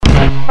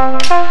Nana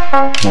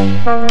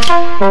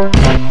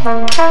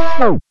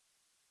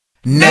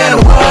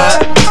what?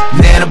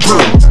 Nana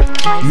brew.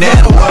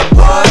 Nana what?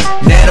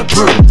 Nana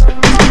brew.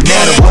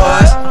 Nana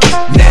what?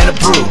 Nana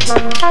brew.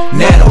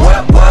 Nana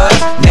what?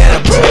 Nana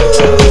brew.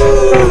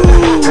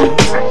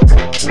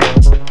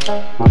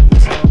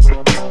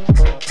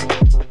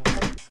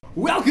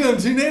 Welcome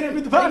to Nana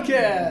Brew the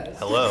podcast.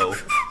 Hello.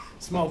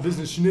 Small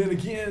business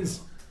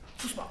shenanigans.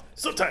 So small,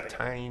 so tiny.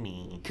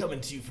 Tiny.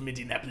 Coming to you from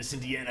Indianapolis,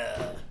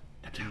 Indiana.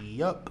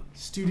 Yup.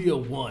 Studio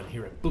 1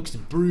 here at Books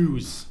and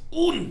Brews.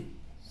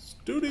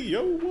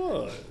 Studio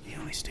One. The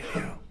only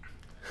studio.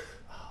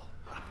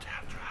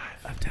 Uptown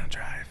Drive. Uptown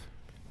Drive.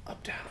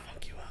 Uptown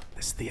funk you up.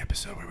 This is the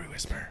episode where we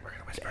whisper. We're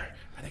gonna whisper.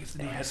 I think it's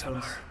the new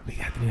headphones. We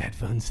got the new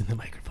headphones and the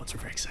microphones. We're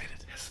very excited.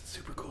 Yes, it's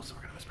super cool, so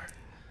we're gonna whisper.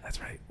 That's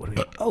right. What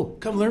do we? Oh,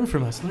 come learn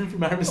from us. Learn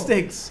from our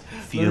mistakes.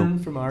 Few. Learn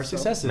from our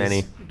successes.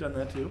 Many. We've done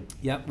that too.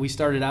 Yep. We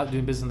started out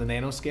doing business in the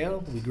nano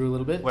scale. We grew a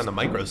little bit. We're on the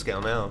micro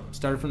scale now.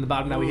 Started from the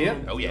bottom. Now we here.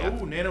 Oh, yeah.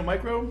 Oh, nano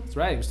micro. That's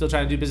right. We're still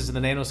trying to do business in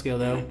the nano scale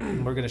though.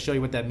 And we're going to show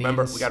you what that means.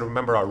 Remember, we got to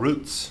remember our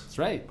roots. That's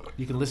right.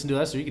 You can listen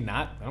to us or you can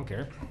not. I don't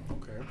care.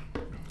 Okay.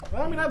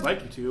 Well, I mean, I'd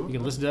like you to. You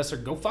can listen to us or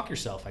go fuck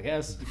yourself, I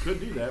guess. You could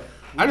do that.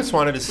 I just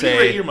wanted to rate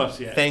say earmuffs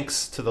yet.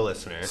 thanks to the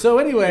listener. So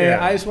anyway,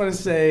 Yeah. I just want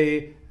to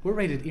say we're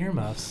rated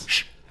earmuffs.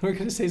 We're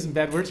going to say some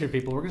bad words here,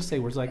 people. We're going to say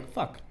words like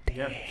fuck.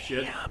 Yeah,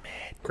 shit.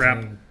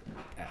 Crap.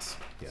 Yes.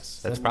 Yes.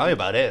 That's probably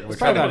about it. We're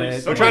probably trying, about to,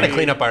 it. we're trying to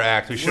clean up our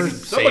act. We shouldn't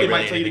say Somebody really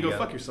might tell you to anything go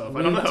fuck else. yourself.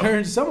 I don't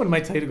know. Someone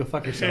might tell you to go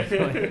fuck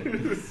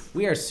yourself.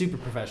 We are super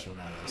professional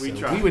now. We So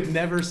try. we would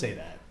never say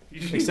that.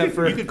 Except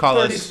for You could call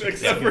us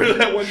Except for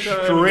that one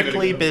time.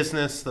 Strictly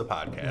Business, the Oh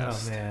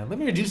podcast. man, let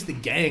me introduce the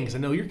gang because I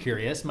know you're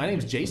curious. My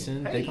name's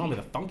Jason. They call me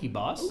the Funky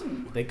Boss.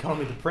 They call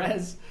me the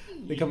Prez.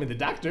 They call me the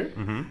Doctor.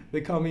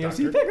 They call me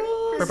MC Pickles.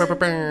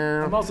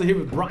 I'm also here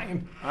with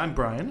Brian. I'm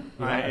Brian.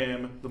 You I are.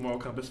 am the Moral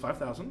Compass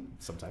 5000.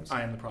 Sometimes.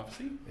 I am the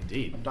Prophecy.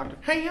 Indeed. I'm Dr.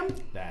 Ham.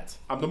 That.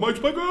 I'm the Mike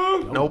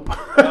Spiker. Nope.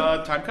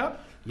 Time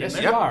Cop. Yes,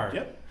 Been you there? are.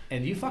 Yep.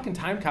 And you fucking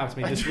time copped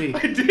me this week.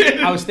 I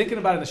did. I was thinking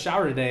about it in the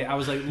shower today. I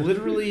was like,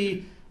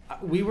 literally,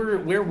 we were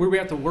where were we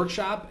at the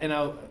workshop and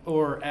we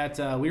were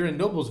in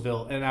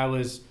Noblesville, and I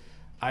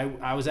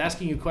was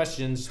asking you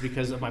questions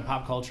because of my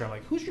pop culture. I'm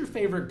like, who's your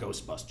favorite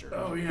Ghostbuster?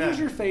 Oh, yeah. Who's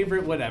your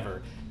favorite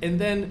whatever? And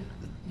then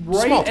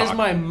Small right as talk.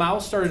 my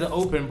mouth started to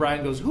open,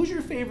 Brian goes, who's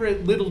your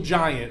favorite Little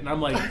Giant? And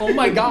I'm like, oh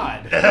my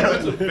god,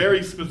 That's a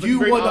very specific. you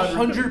very odd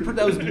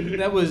 100%.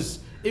 That was.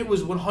 It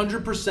was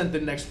 100% the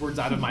next words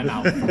out of my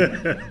mouth.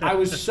 I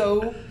was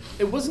so.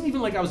 It wasn't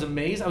even like I was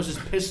amazed. I was just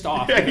pissed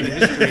off at the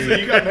So history.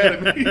 you got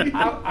mad at me.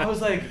 I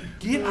was like,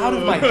 get out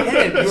of my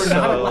head. You're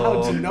not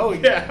allowed to know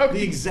Yeah.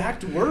 the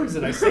exact words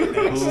that I say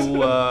next.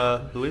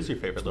 Who is your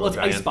favorite little Well, it's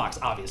giant? Icebox,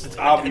 obviously.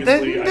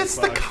 Obviously, Then that's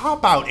the Icebox.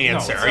 cop-out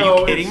answer. it's Are not.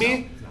 you kidding No,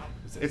 me?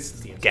 It's It's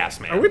the answer. Gas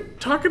Man. Are we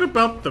talking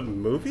about the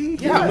movie?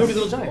 Yeah, Yes. movie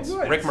Little Giants.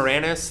 Rick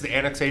Moranis, the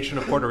annexation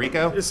of Puerto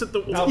Rico. Is it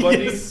the Al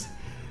Bundy. Yes.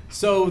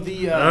 So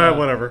the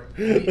whatever.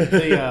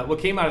 what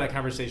came out of that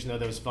conversation though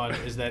that was fun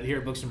is that here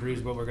at Books and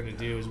Brews, what we're going to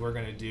do is we're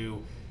going to do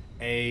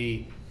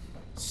a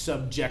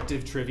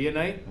subjective trivia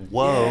night.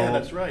 Whoa. Yeah,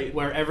 that's right.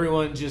 Where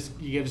everyone just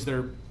gives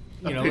their,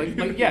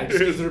 just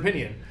gives their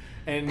opinion,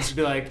 and just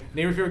be like,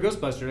 name your favorite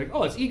Ghostbuster. Like,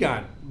 oh, it's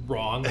Egon.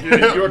 Wrong.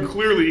 You're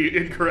clearly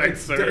incorrect,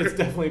 It's sir.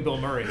 definitely Bill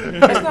Murray.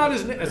 That's not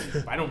his name.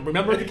 I don't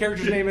remember what the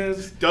character's name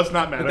is. Does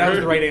not matter. But that was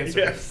the right answer.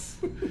 Yes.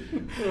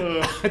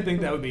 I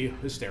think that would be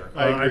hysterical.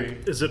 I agree.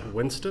 Is it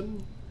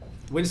Winston?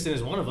 Winston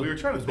is one of them. We were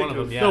trying to He's think one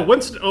of of- them. Yeah. No,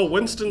 Winston. Oh,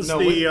 Winston's No,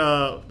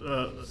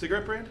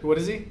 Cigarette brand? What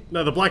is he?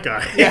 no, the black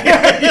guy.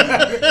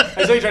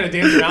 I saw you trying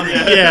to dance around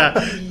that.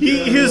 Yeah,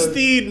 he is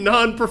the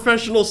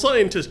non-professional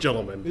scientist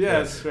gentleman.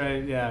 Yes,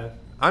 right. Yeah.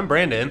 I'm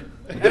Brandon.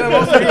 And I'm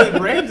also here with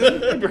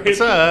Brandon.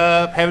 What's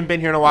up? Haven't been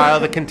here in a while.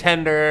 The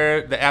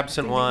contender, the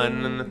absent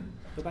one.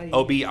 Bye-bye.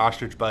 OB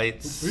Ostrich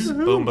Bites.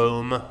 Boom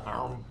Boom.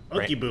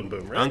 Unky boom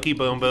boom, right? Unky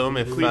Boom Boom.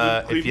 If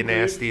Cleveland you're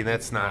nasty,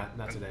 that's not.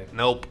 Not today.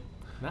 Nope.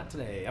 Not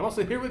today. I'm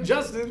also here with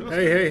Justin.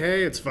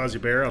 Hey, it's Fuzzy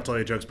Bear. I'll tell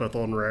you jokes both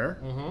old and rare.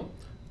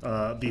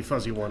 The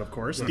fuzzy one, of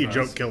course. The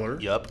joke killer.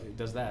 Yup. He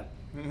does that.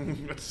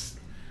 That's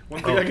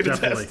one thing I could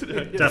definitely. attest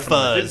to.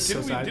 Definitely. Fuzz.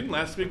 Didn't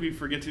last week we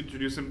forget to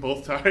introduce him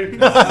both times?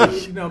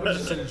 No, but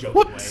just in a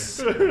joking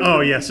way.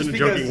 Oh, yes, in a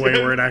because- joking way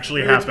where it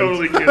actually We were happened.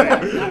 totally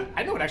kidding.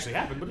 I know what actually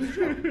happened, but it's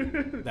a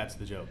joke. That's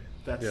the joke.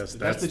 Yes,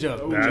 That's the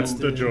joke. That's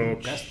the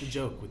joke. That's the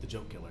joke with the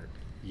joke killer.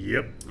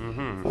 Yep.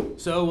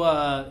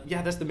 So,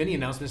 that's the mini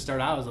announcement. Start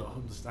out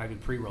as I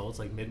could pre-roll. It's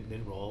like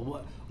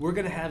mid-roll. We're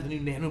going to have the new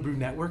Nano Brew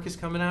Network is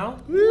coming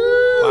out.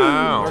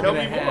 Wow. We're Tell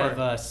going to me more.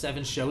 have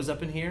 7 shows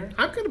up in here.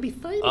 I'm gonna be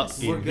famous.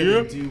 We're In going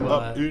here. to do...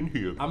 Up in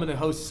here. I'm going to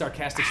host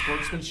sarcastic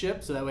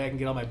sportsmanship, so that way I can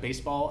get all my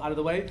baseball out of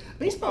the way.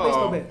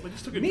 Baseball. I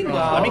just took a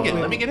Meanwhile, Let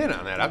me get in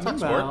on that. I'll talk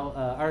sport. meanwhile,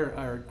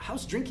 our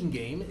house drinking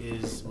game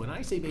is when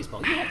I say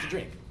baseball, you have to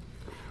drink.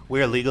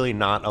 We are legally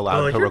not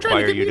allowed Oh, to you're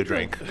trying to require get you me to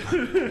drink.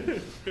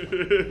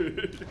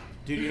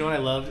 Dude, you know what I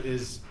love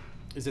is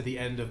at the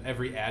end of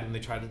every ad when they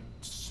try to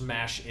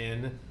smash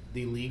in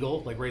the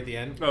legal, like right at the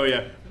end. Oh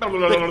yeah.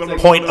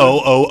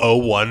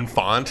 .0001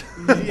 font.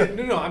 Yeah,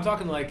 no, I'm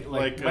talking like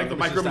the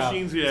Micro style.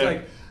 Machines, It's yeah.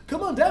 like,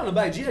 come on down and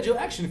buy G.I. Joe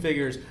action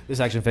figures. This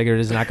action figure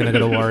is not going to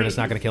go to war and it's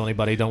not going to kill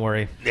anybody. Don't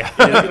worry. Yeah.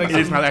 It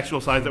is not actual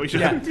size that we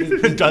should. Yeah,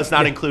 It does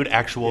not include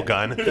actual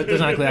gun. that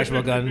does not include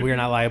actual gun. We are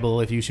not liable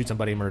if you shoot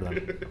somebody and murder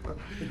them.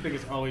 I think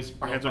it's always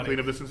Our hands are funny. clean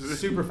of this incident.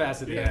 Super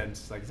fast at the end.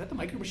 It's like, is that the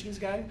Micro Machines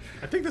guy?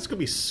 I think that's going to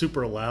be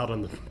super loud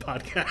on the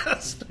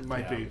podcast. It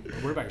might be.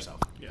 Worry about yourself.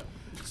 Yeah.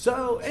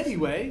 So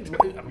anyway,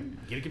 I mean,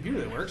 get a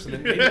computer that works, and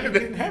then maybe you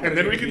can have it. And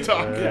then we can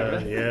talk.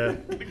 Yeah.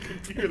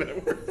 Computer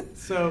that works.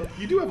 So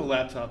You do have a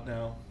laptop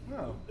now.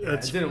 Oh.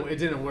 That's, it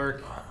didn't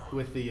work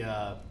with the.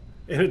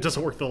 and it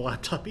doesn't work with the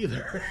laptop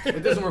either.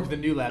 It doesn't work with the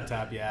new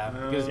laptop,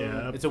 because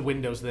Yeah. it's a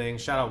Windows thing.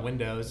 Shout out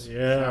Windows. Shout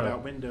Yeah.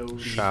 out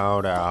Windows.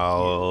 Shout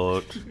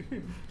out.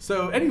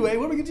 So anyway,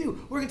 what are we gonna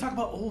do? We're gonna talk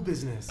about old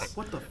business.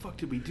 What the fuck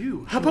did we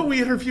do? How about we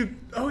interview?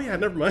 Oh yeah,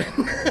 never mind.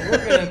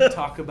 We're gonna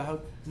talk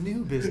about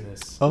new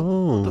business. What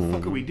Oh. the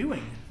fuck are we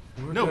doing?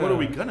 We're What are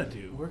we gonna- gonna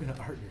do? We're gonna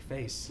art your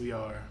face. We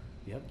are.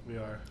 Yep. We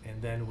are. And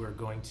then we're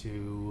going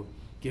to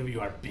give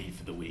you our beef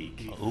of the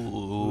week.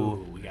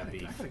 Ooh. We got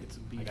beef. I gotta get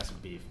some beef. I got some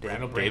beef. Dave,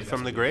 Randall Dave Brave's got from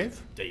some the beef.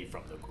 grave? Dave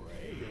from the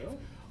grave. Yeah.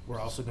 We're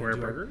also Square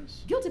going to do our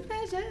burgers. guilty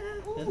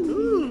pleasure.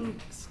 Ooh.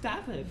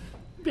 Stop it.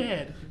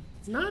 Bad.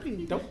 It's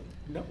naughty. Don't.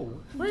 No.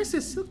 Why is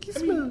it silky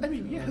I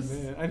mean, yes.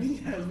 Man, I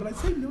mean yes, but I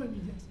say no. I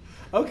mean yes.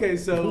 Okay,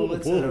 so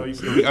let's.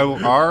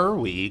 Are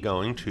we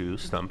going to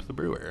stump the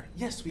brewer?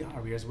 Yes, we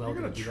are. We as well. We're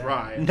gonna do that.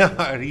 try.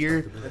 No, you're.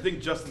 I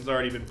think Justin's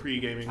already been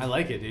pre-gaming. I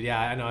like it, dude. Yeah,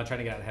 I know. I'm trying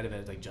to get ahead of it.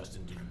 It's like,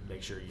 Justin, dude,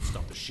 make sure you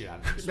stump the shit out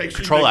of this. Make sure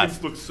Control you make F.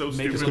 us look so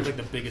Make us stupid. look like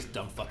the biggest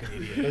dumb fucking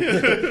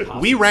idiot.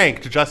 We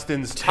ranked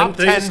Justin's top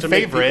 10 things to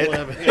make people favorite.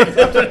 have-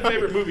 Top 10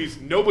 favorite movies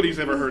nobody's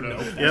ever heard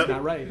of. That's Yep.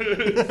 not right.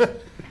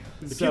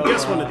 If you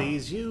guess one of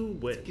these, you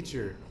win. Get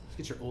your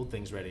old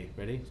things ready.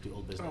 Ready? Let's do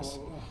old business.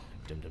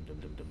 Dum, dum, dum,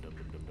 dum, dum, dum,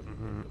 dum,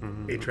 dum,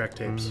 dum. 8-track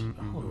tapes.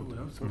 Oh,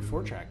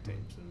 4-track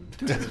tapes.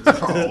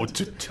 Oh,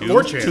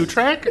 Four chance.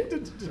 2-track?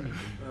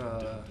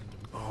 Uh,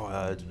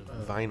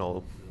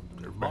 Vinyl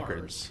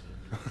records.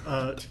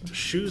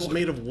 Shoes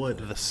made of wood.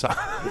 The sun.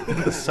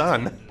 The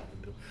sun.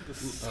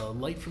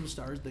 Light from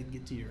stars that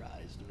get to your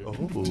eyes. Oh.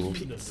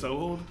 so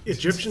old.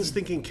 Egyptians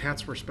thinking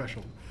cats were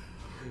special.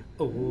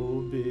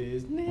 Old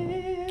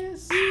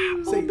business.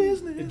 Old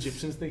business.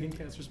 Egyptians thinking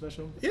cats are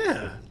special?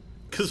 Yeah,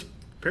 because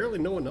apparently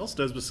no one else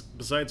does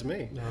besides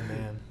me. Oh,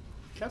 man.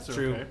 Cats are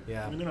True. okay.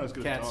 Yeah. I mean, they're not as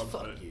good Cats, as dogs,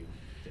 fuck but you.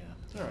 Yeah.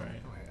 it's all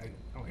right.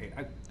 Okay,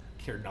 I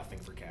care nothing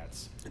for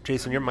cats.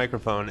 Jason, your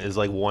microphone is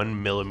like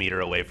 1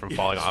 millimeter away from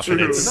falling off, true.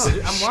 and it's No, dude,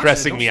 I'm watching it.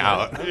 stressing Don't me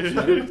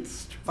sweat. out.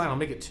 Fine, I'll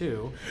make it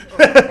 2.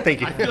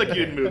 Thank you. I feel like you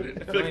didn't move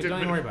it. I feel like you Don't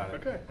didn't even worry move about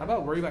it. Okay. How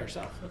about worry about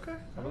yourself? Okay.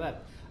 How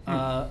about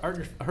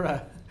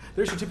that?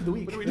 There's your tip of the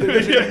week. Worry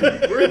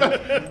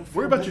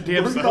about your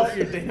damn Worry self. about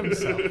your damn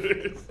self.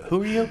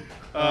 Who are you?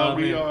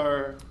 We man.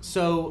 are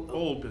So,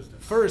 old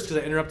business. first,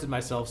 because I interrupted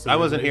myself. So I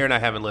wasn't here and I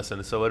haven't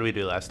listened, so what did we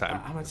do last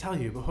time? I'm going to tell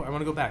you, but I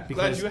want to go back.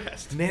 Glad Because you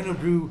asked. Nano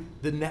Brew,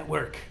 the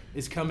network,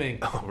 is coming.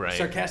 Oh, right.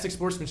 Sarcastic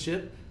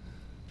sportsmanship.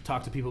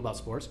 Talk to people about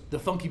sports. The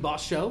Funky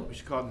Boss Show. We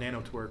should call it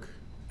Nano Twerk.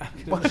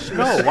 No,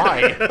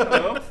 why?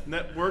 Hello?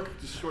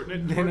 Network, just shorten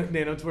it. Nano, Twerk.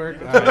 Nano Twerk.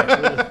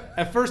 All right.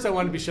 At first, I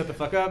wanted to be shut the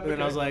fuck up, and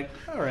then I was like,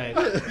 all right,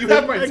 You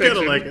have my I attention. kind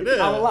of like it.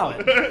 Yeah. I'll allow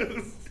it.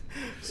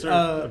 Is there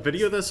a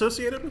video that's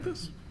associated with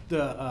this?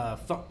 The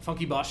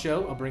Funky Boss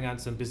Show. I'll bring on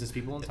some business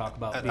people and talk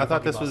about. I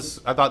thought this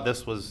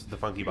was the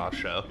Funky Boss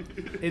Show.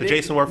 It The is-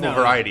 Jason Warfel no.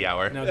 Variety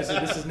Hour. No, this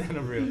is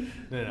Nano Brew.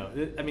 No.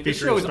 I mean, this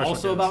Featuring show is special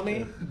also guests. about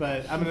me,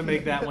 but I'm gonna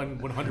make that one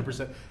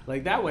 100%.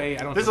 Like that way,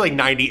 I don't. This is like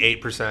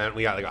 98%.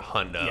 We got like a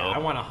hundo. Yeah, I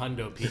want a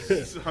hundo piece.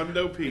 It's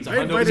Hundo P. It's a I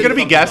hundo invited- It's piece gonna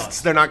be Funky guests.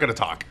 Boss. They're not gonna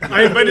talk.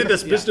 I invited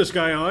this business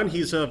guy on.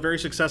 He's very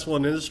successful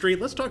in the industry.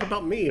 Let's talk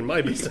about me and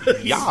my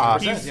business. Yeah.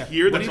 He's Yeah.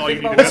 here. What That's do you all you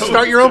think need to about- know. Let's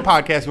start your own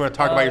podcast. You want to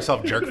talk about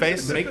yourself,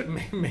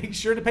 jerkface? Make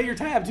sure to pay your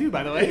tab too.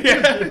 By the way.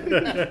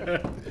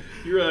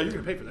 You're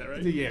gonna pay for that,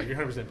 right? Yeah, you're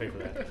 100% pay for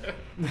that.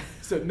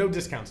 So no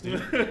discounts,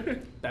 dude.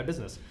 Bad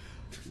business.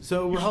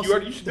 So we're also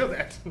You should know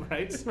that.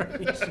 right? You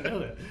should know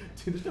that.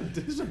 Dude,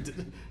 there's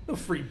no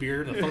free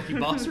beer in the Funky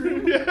Boss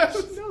room. You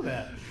should know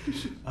that.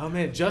 Oh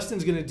man,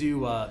 Justin's gonna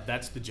do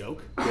That's the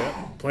Joke.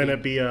 Yeah. Plan to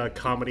be a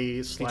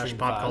comedy / Featuring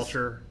pop Foz.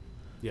 culture.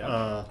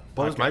 Yeah.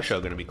 What was my show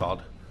gonna be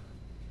called?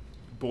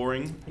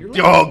 Boring. You're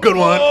Oh, good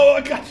one. Oh,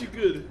 I got you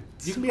good.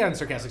 You can be on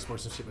Sarcastic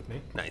Sports and shit with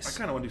me. I Nice.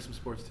 kind of want to do some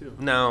sports too.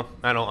 No,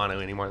 I don't want to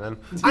anymore. Then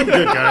I'm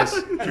good, guys.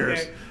 Cheers.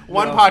 Okay.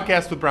 one Well,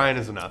 podcast with Brian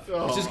is enough.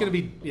 It's just gonna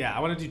be I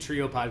want to do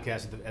trio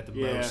podcasts at the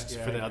Yeah, most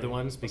yeah, for the yeah. other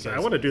ones because I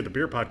want to do the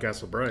beer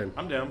podcast with Brian.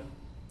 I'm down.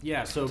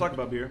 yeah. So Talk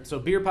about beer. So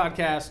beer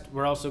podcast.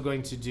 We're also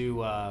going to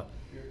do a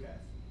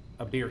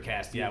beer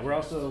cast. Yeah. We're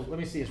also let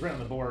me see. It's right on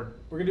the board.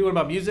 We're gonna do one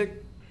about music.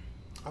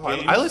 Oh,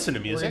 I listen to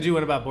We're music. gonna do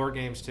one about board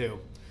games too.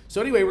 So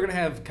anyway, we're gonna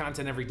have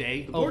content every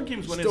day. The board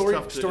games one is story,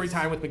 tough to- story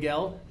time with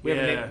Miguel. We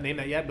Yeah. haven't named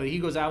that yet, but he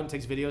goes out and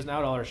takes videos now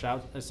at all our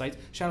sites.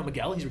 Shout out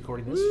Miguel, he's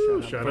recording this.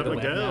 Woo, for shout out the web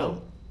Miguel.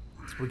 now.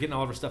 We're getting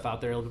all of our stuff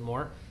out there a little bit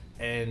more,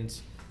 and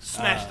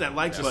Smash that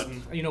like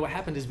button. You know what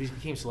happened is we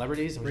became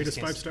celebrities. And we Rate just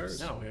us can't 5 stars.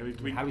 No,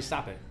 How do we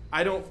stop it?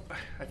 I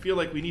feel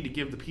like we need to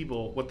give the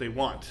people what they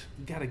want.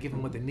 You gotta give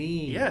them what they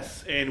need.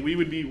 Yes, and we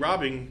would be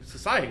robbing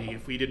society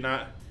if we did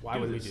not. Why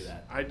would we do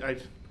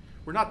that?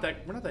 We're not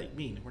that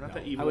mean. We're not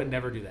that evil. I would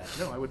never do that.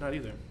 No, I would not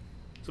either.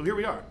 So here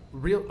we are.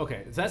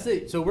 Okay, so that's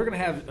it. So we're gonna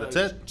have That's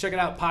it. Check it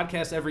out.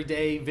 Podcasts every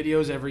day,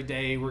 videos every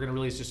day. We're gonna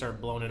really just start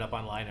blowing it up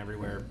online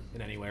everywhere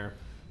and anywhere.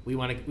 We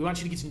want you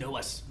to get to know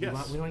us.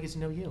 Yes. We want to get to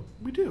know you.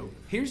 We do.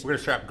 We're gonna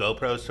strap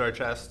GoPros to our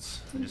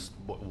chests and just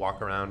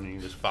walk around, and you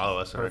can just follow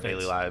us in our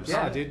daily lives.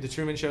 Yeah, dude, the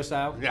Truman Show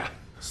style. Yeah.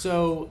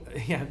 So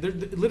yeah,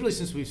 literally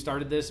since we've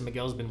started this, and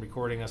Miguel's been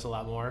recording us a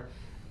lot more.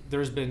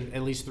 There's been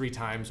at least 3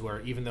 times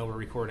where even though we're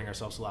recording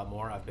ourselves a lot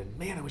more, I've been,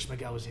 man, I wish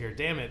Miguel was here.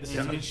 Damn it, this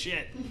is good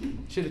shit.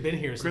 Should have been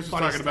here. Chris was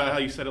talking about how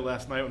you said it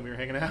last night when we were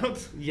hanging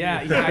out. Yeah,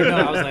 I know.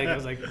 I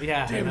was like,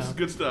 yeah. Damn, this is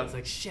good stuff. I was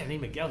like, shit, I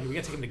need Miguel here. We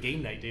gotta take him to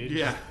game night, dude.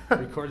 Yeah.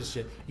 Record this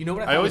shit. You know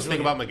what I always was think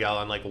really about Miguel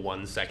on like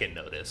 1 second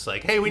notice.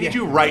 Like, hey, we need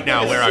you right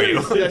now. Where are you?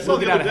 Yeah, I saw We'll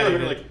the get other out day. ahead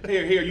You're of like,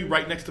 hey, are you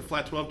right next to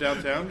Flat 12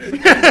 downtown?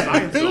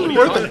 Science zone.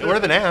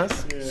 Worth an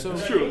ass. Yeah, So-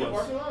 that's true. It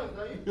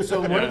was.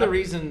 So one of the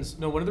reasons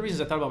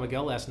I thought about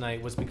Miguel last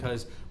night was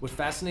because what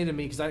fascinated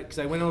me because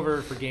I went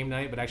over for game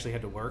night but actually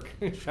had to work.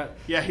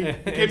 Yeah, he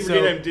And came for so-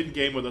 game night and didn't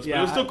game with us, but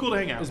it was still cool to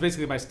hang It out. was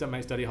basically my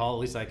study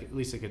hall. At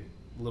least it could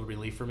a little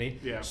relief for me.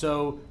 Yeah.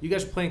 So you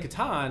guys were playing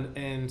Catan,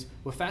 and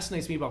what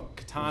fascinates me about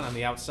Catan on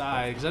the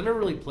outside, because I've never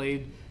really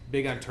played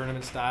big on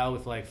tournament style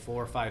with like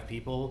 4 or 5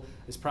 people,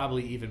 is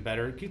probably even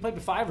better. Can you play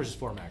with 5 versus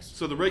 4 max?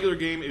 So the regular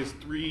game is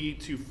 3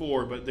 to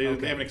 4, but they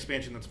Okay. have an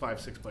expansion that's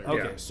 5-6 players.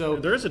 Okay, Yeah. so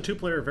there is a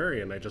 2-player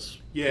variant. I just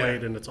Yeah.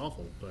 played and it's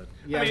awful. But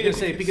yeah, I I was mean, gonna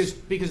say it's-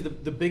 because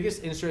the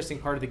biggest interesting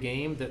part of the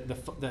game,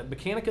 the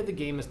mechanic of the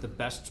game is the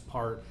best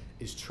part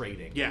is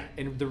trading. Yeah.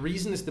 And the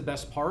reason it's the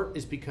best part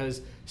is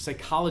because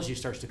psychology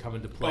starts to come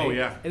into play. Oh,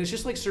 yeah. And it's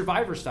just like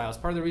Survivor style. It's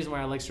part of the reason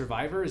why I like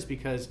Survivor is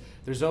because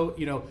there's always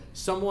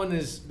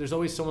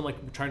someone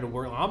like trying to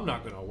work. I'm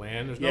not gonna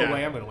win. There's no Yeah.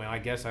 way I'm gonna win. I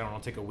guess I don't know.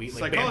 Take a week.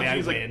 Like, Psychology bam,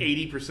 is like win.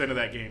 80% of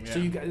that game. Yeah. So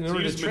you got in So order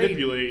you to just trade,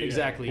 manipulate. Yeah.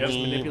 exactly. You Yep.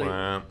 just manipulate.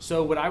 Wow.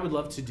 So what I would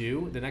love to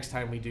do the next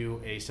time we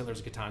do a Settlers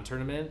of Catan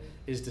tournament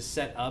is to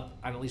set up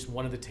on at least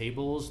one of the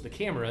tables the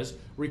cameras,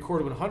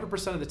 record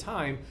 100% of the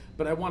time,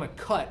 but I want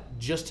to cut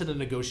just to the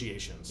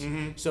negotiations.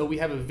 Mm-hmm. So we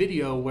have a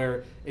video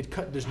where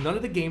there's none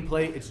of the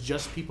gameplay. It's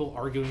just people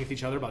arguing with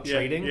each other about Yeah,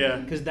 trading. yeah.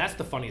 Because that's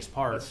the funniest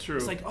part. That's true.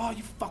 It's like, oh,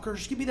 you fuckers,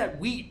 just give me that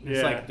wheat. And It's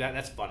Yeah. like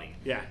that's funny.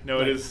 Yeah, no,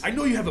 Like, it is. I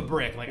know you have a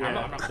brick. Like I'm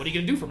Yeah. not. What are you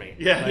gonna do for me?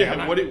 Yeah, Like, yeah. I'm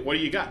not- What do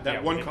you got? That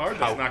Yeah, one what- card?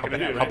 That's not going to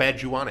do it. How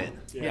bad you want it?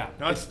 Yeah.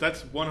 No,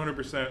 that's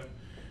 100%.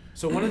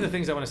 So one of the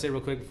things I want to say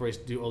real quick before we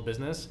do old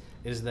business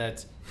is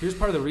that here's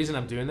part of the reason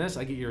I'm doing this.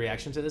 I get your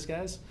reaction to this,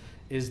 guys.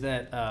 Is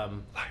that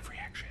Live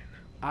reaction.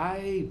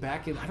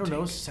 back in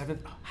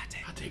 7th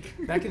Hot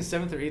take. back in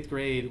 7th or 8th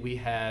grade we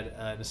had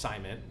an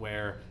assignment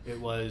where it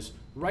was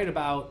write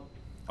about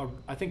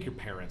I think your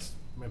parents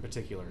in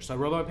particular. So I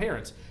wrote about my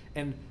parents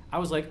and I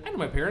was like, I know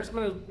my parents.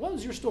 What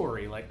was your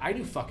story? Like I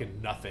knew fucking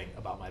nothing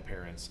about my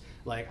parents.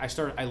 Like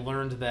I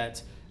learned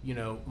that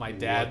my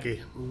dad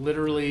Lucky.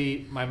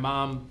 literally my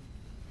mom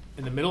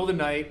in the middle of the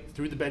night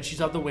threw the bed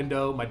sheets out the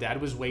window. My dad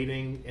was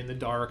waiting in the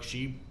dark.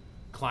 She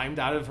climbed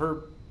out of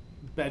her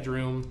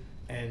bedroom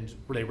and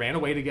they ran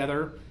away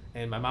together.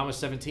 And my mom was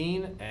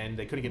 17 and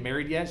they couldn't get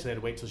married yet, so they had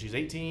to wait till she was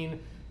 18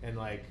 and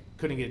like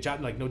couldn't get a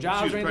job, like no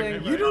jobs She or was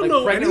anything. pregnant, you right? don't Like,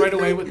 know pregnant anything.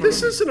 right away with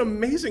This her. is an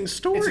amazing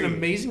story. It's an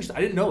amazing. I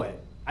didn't know it.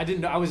 I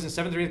didn't know. I was in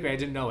 7th or 8th grade. I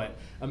didn't know it.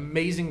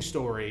 Amazing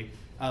story.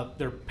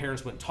 Their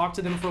parents wouldn't talk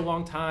to them for a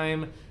long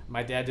time.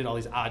 My dad did all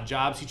these odd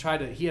jobs. He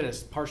had a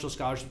partial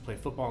scholarship to play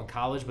football in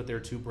college, but they were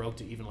too broke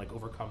to even like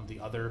overcome the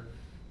other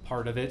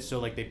part of it. So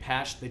like they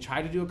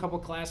tried to do a couple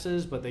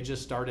classes, but they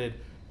just started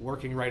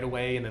working right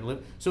away and then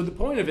live. So the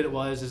point of it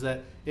is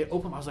that it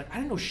opened. I was like, I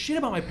didn't know shit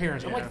about my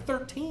parents. I'm Yeah. like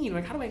 13.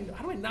 Like how do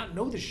I not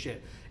know this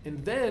shit?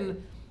 And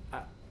then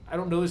I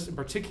don't know this in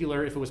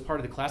particular if it was part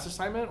of the class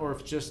assignment or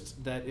if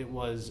just that it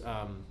was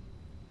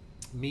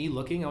me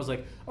looking. I was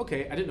like,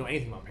 okay, I didn't know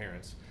anything about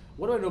parents.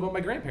 What do I know about my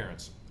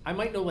grandparents? I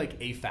might know like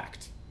a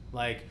fact.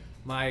 Like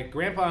my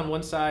grandpa on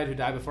one side who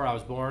died before I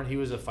was born, he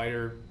was a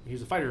fighter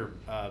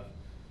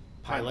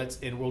pilot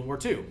in World War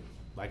II.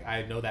 Like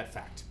I know that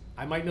fact.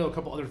 I might know a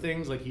couple other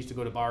things, like he used to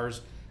go to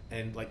bars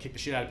and like kick the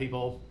shit out of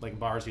people. Like in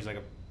bars, he's like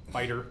a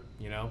fighter,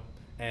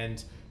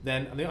 And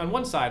then on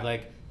one side,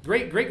 like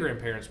great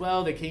grandparents,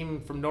 well, they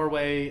came from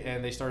Norway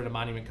and they started a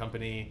monument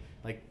company.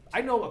 Like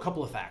I know a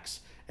couple of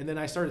facts. And then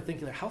I started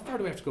thinking, like, how far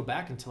do I have to go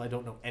back until I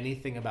don't know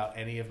anything about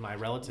any of my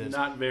relatives?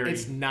 Not very.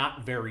 It's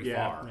not very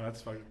far. No,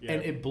 that's fucking. Yeah.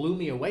 And it blew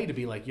me away to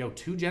be like,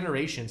 2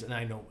 generations and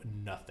I know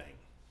nothing.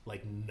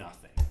 Like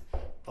nothing.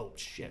 Oh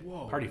shit.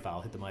 Whoa. Party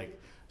foul, hit the mic.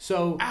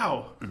 So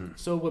Ow.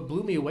 so what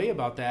blew me away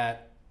about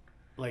that,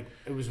 like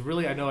it was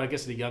really, I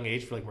guess at a young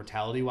age for like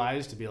mortality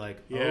wise to be like,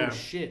 Yeah. oh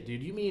shit,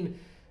 dude, you mean,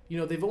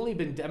 they've only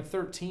been, I'm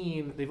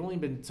 13,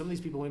 some of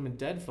these people have been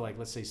dead for like,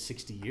 let's say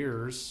 60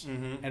 years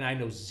and I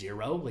know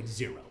zero.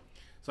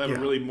 So I have Yeah.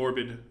 a really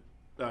morbid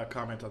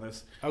comment on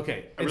this.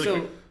 Okay. A And really so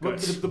quick- go ahead.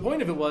 the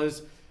point of it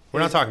was We're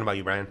not talking about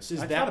you, Brian. Is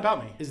It's that not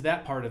about me. Is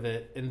that part of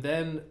it? And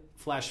then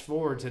flash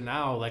forward to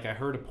now, like I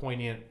heard a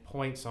poignant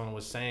point someone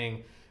was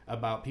saying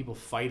about people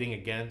fighting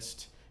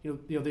against.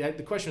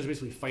 The question was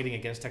basically fighting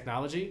against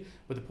technology,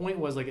 but the point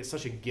was like it's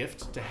such a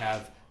gift to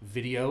have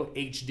video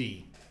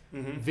HD,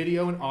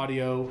 video and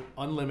audio,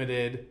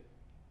 unlimited,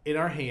 in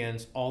our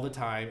hands all the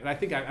time. And I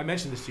think I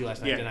mentioned this to you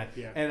last night, didn't I?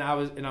 Yeah. And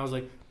I was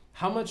like,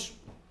 how much?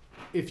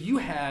 If you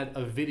had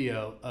a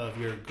video of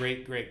your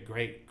great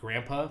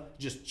grandpa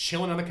just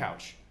chilling on the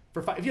couch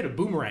if you had a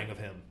boomerang of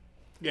him,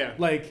 Yeah.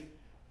 like,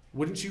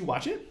 wouldn't you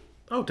watch it?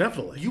 Oh,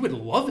 definitely. You would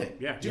love it.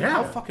 Yeah. Dude, Yeah.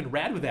 how fucking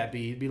rad would that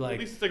be? It'd be At like,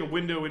 least it's like a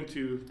window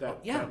into that.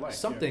 yeah, that life.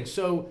 something. Yeah.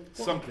 So,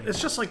 Something.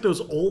 It's just like those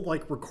old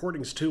like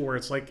recordings too, where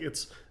it's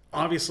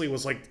obviously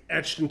was like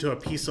etched into a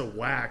piece of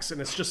wax, and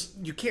it's just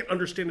you can't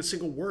understand a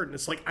single word. And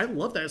it's like I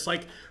love that. It's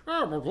like,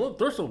 oh,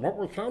 this is what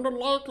we sounded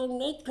like in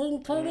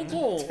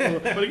 1822.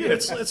 But again,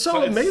 it's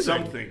so amazing.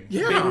 Something. Babe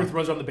Yeah. Ruth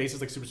runs on the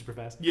bases like super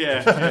fast.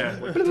 Yeah. Yeah.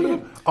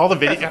 Like, All the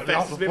video.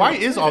 That's the best Why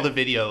video. is all the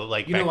video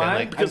like You know back why?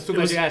 then? Like, I'm so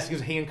glad was- you asked. It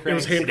was hand It cranked.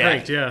 was hand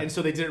cranked, yeah. And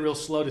so they did it real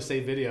slow to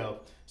save video.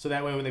 So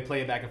that way when they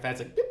play it back and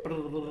fast, it's like,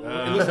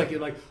 it looks like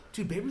you're like,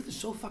 dude, Babe Ruth is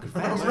so fucking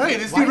fast. right,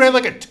 this Why dude is ran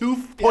like a I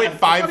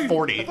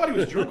 2.540. thought he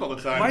was drunk all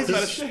the time. Why He's is out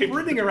he of shape.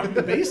 sprinting around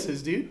the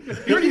bases, dude?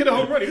 He already hit a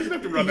home run. He doesn't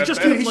have to run You that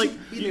just fast. need like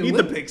In you the need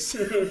Olympics.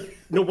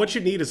 No, what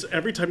you need is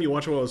every time you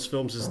watch one of those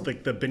films is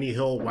like the Benny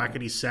Hill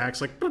wackety sax,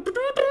 like Yeah,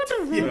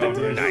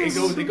 dude,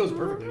 it goes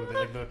perfectly with it,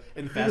 like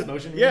in fast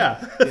motion.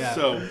 yeah. Yeah.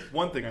 So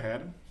one thing I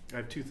have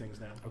two things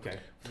now. Okay.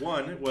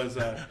 One was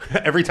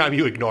Every time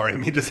you ignore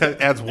him, he just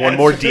adds one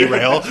more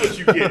derail. That's what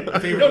you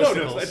get. Favorite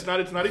no, listeners.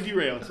 it's not a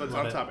derail. It's Love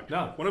on it. topic.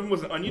 No. One of them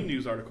was an Onion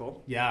News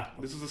article. Yeah.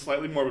 This is a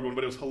slightly morbid one,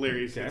 but it was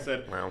hilarious. Okay. It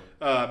said, Wow.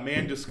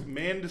 man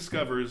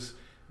discovers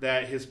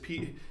that his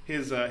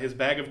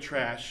bag of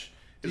trash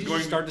Did is you going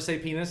just start to say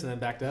penis and then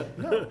backed up?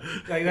 No.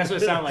 Like, that's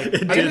what it sounded like.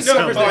 It I did think,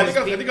 sound no, like-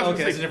 I think I was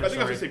Okay, that's a going different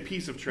to story. say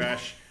piece of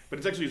trash, but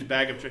it's actually his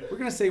bag of trash. We're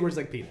gonna say words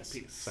like penis.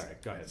 Penis. Sorry,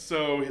 go ahead.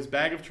 So his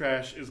bag of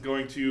trash is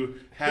going to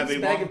have His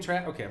a bag long. of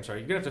trash. Okay, I'm sorry.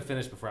 You're gonna have to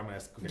finish before I'm gonna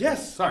ask. Okay.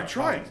 Yes, sorry. I'm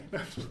trying.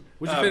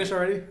 Would you finish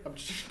already?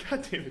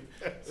 God damn it.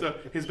 So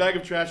his bag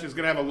of trash is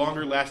going to have a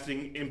longer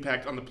lasting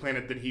impact on the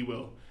planet than he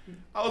will.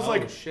 I was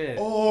like, shit.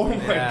 oh my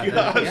Yeah,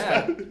 gosh.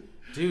 yeah.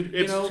 Dude,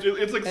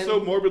 It's like and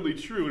so morbidly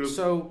true. It was,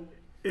 So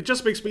It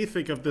just makes me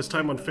think of this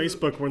time on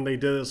Facebook when they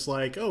did this,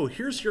 like, oh,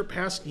 here's your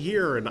past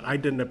year, and I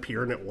didn't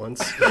appear in it once.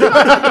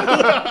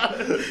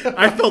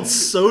 I felt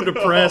so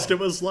depressed. It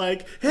was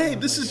like, hey,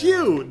 this is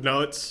you.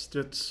 No,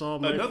 it's all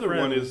my another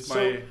friends. one is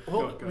my.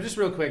 Well, go ahead. just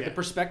real quick, Yeah. the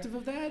perspective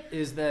of that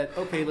is that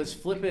okay, let's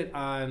flip it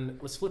And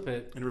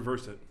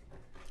reverse it.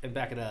 and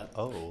back it up.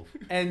 Oh.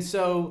 And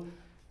so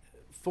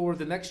for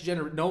the next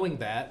knowing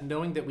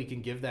that we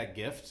can give that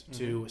gift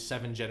to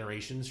 7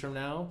 generations from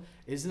now,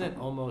 isn't it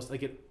almost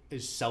like it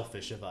is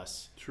selfish of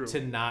us True.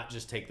 to not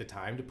just take the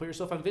time to put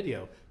yourself on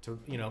video? To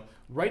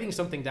writing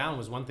something down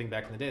was one thing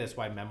back in the day. That's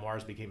why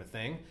memoirs became a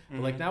thing. But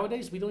like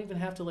nowadays, we don't even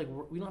have to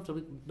we don't have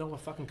to know a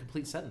fucking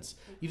complete sentence.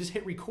 You just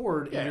hit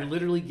record, Yeah. and you're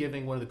literally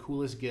giving one of the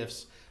coolest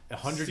gifts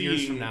 100 years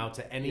from Seeing- now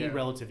to any yeah.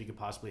 relative you could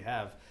possibly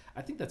have.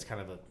 I think that's kind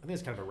of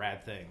a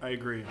rad thing. I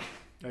agree.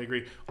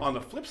 On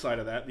the flip side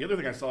of that, the other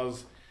thing I saw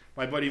is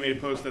my buddy made a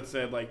post that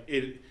said, like,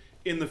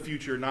 in the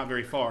future, not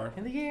very far,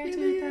 In the year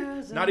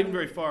 2000. not even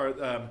very far,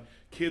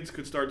 kids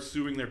could start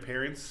suing their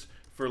parents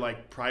for,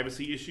 like,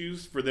 privacy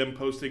issues for them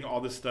posting all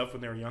this stuff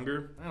when they were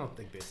younger. I don't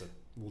think there's a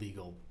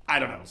legal. I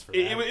don't know. grounds for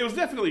It, that. it was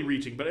definitely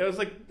reaching, but I was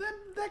like,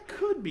 that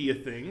could be a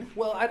thing.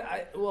 Well,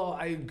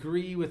 I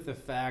agree with the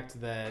fact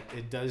that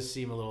it does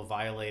seem a little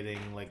violating,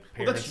 like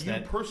Well, parents that's you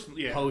that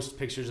personally. Yeah. post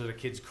pictures of their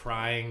kids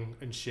crying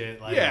and shit.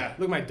 Like, Yeah.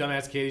 look, my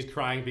dumbass kid, he's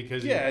crying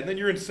because Yeah, and then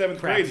you're in 7th Crapped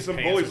grade, his some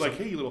pants bully's or like,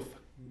 something. hey, you little.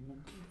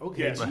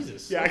 okay, Yeah.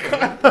 Jesus,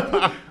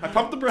 Yeah, I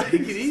pumped the brakes.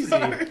 take it easy.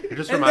 Sorry. It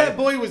just And that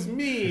boy was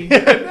me.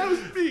 That was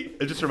me.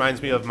 It just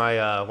reminds me of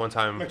my one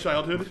time. My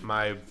childhood.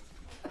 My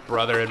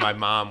brother and my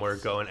mom were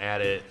going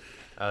at it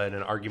in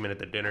an argument at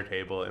the dinner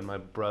table, and my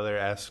brother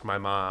asked my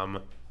mom,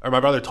 or my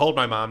brother told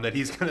my mom that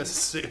he's gonna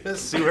sue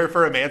her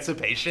for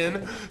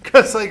emancipation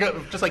because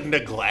just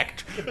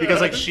neglect,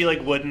 because she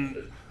wouldn't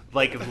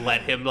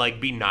let him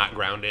be not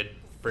grounded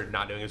for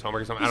not doing his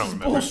homework or something. I don't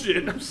remember.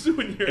 Bullshit. I'm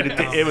suing your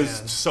ass. It was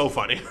so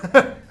funny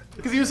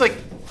because he was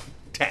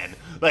 10.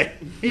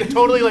 He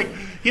totally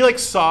he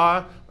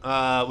saw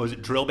was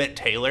it Drill Bit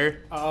Taylor?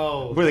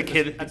 Oh, Where the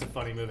kid- That's a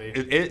funny movie.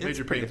 It's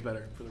Major pretty. Payne's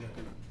better for the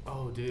record.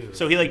 Oh, dude.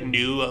 So he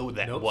knew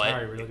that nope. what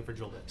Sorry, we're looking for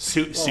Drill Bit.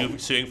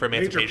 suing for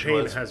Major emancipation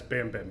Payne was. has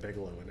Bam Bam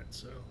Bigelow in it,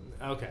 so.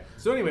 Okay.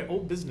 So anyway,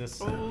 old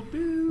business.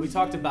 We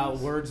talked about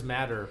words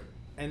matter,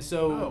 and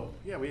so Oh,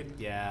 yeah, I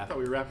yeah. thought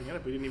we were wrapping it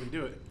up. We didn't even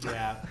do it.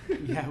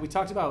 Yeah. We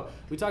talked about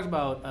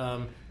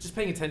just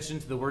paying attention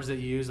to the words that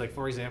you use. Like,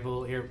 for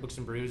example, here at Books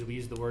and Brews, we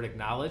use the word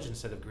acknowledge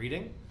instead of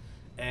greeting,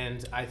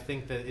 and I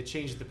think that it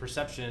changed the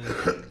perception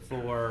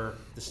for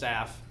the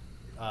staff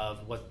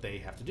of what they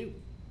have to do.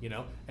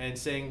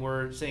 And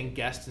we're saying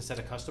guest instead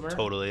of customer.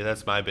 Totally,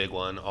 that's my big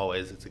one.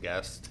 Always, it's a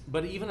guest.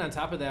 But even on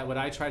top of that, what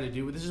I try to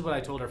do, this is what I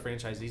told our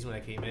franchisees when I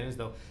came in, is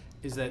though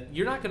is that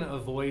you're not going to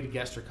avoid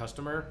guest or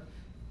customer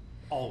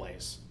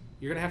always.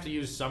 You're going to have to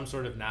use some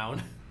sort of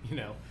noun,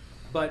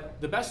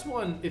 But the best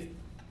one,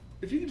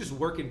 if you can just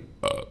work in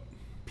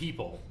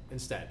people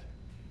instead,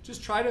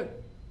 just try to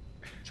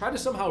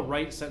somehow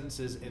write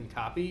sentences in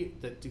copy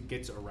that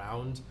gets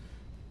around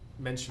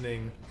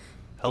mentioning.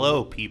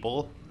 Hello,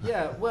 people.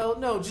 Yeah, well,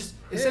 no, just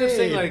instead of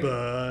saying like,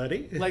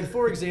 buddy. like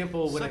for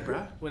example, when Sup,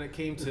 brah? when it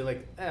came to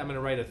like, I'm gonna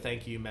write a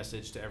thank you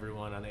message to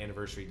everyone on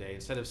anniversary day.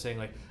 Instead of saying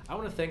like, I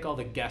want to thank all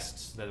the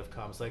guests that have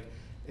come. It's like,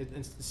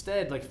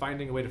 instead like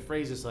finding a way to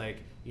phrase this like,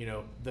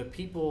 the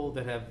people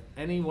that have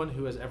anyone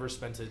who has ever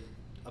spent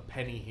a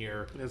penny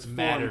here Has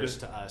matters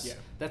formed- to us. yeah.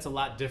 That's a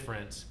lot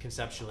different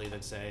conceptually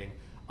than saying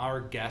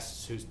our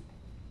guests who's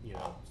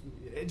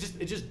it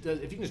just does,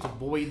 if you can just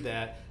avoid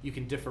that, you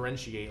can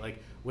differentiate like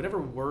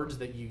whatever words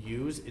that you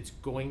use, it's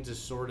going to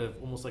sort of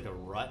almost like a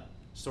rut,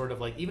 sort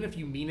of like, even if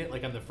you mean it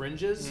like on the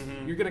fringes,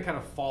 you're going to kind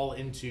of fall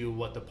into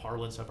what the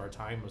parlance of our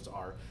times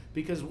are,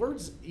 because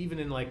words even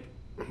in like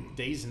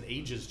days and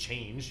ages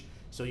change,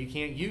 so you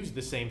can't use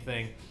the same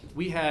thing.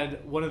 We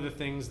had one of the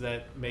things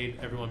that made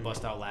everyone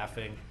bust out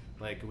laughing.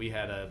 Like we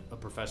had a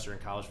professor in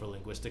college for a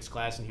linguistics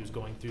class, and he was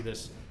going through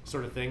this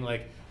sort of thing.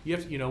 Like you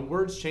have to,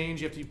 words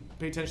change. You have to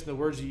pay attention to the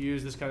words you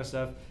use, this kind of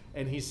stuff.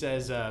 And he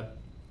says,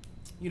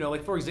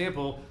 like for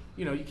example,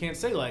 you can't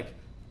say like,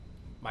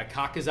 my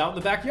cock is out in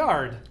the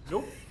backyard.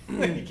 Nope.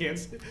 And you can't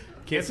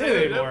say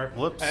it anymore.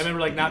 Whoops. I remember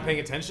like not paying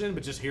attention,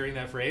 but just hearing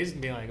that phrase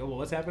and being like, oh, well,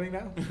 what's happening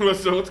now?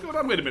 So what's going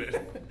on? Wait a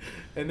minute.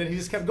 And then he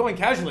just kept going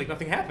casually, like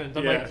nothing happened.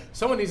 I'm Yeah. like,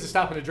 someone needs to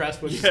stop and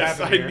address what's Yes,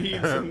 happening I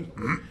here. need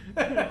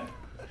some.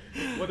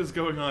 What is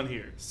going on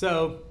here?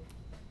 So,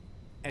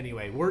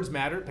 anyway, words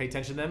matter. Pay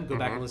attention to them. Go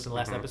back and listen to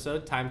last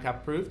episode. Time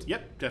cop approved.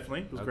 Yep,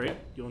 definitely. It was Okay. great.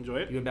 You'll enjoy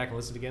it. You went back and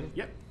listened again?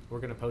 Yep. We're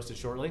going to post it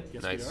shortly.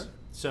 Yes, Nice. we are.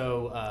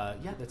 So,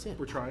 yeah, that's it.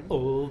 We're trying.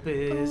 Old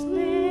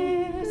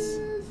business.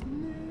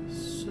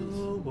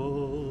 So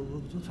old.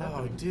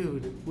 Oh,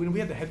 dude, when we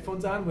had the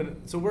headphones on,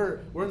 we're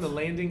in the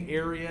landing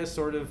area,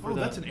 sort of. For Oh,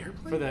 the, that's an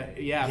airplane? For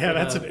the Yeah, for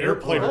that's the an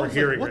airplane airport. we're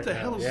hearing. What right the now.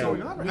 hell is Yeah.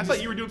 going on? I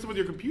thought you were doing something with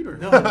your computer.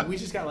 No, we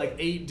just got like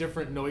 8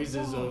 different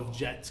noises of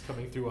jets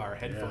coming through our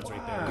headphones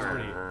right there. It was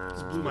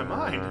pretty. This blew my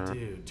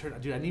mind.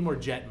 Dude, I need more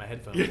jet in my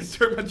headphones. Yes,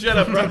 turn my jet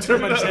up, bro.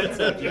 Turn my jets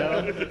up,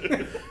 yo.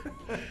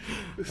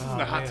 This is Oh,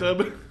 a hot man.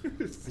 tub.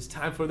 It's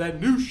time for that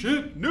new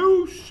shit.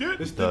 New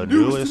shit. It's The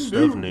newest newest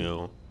of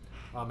new.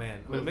 Oh man,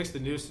 I'm gonna mix the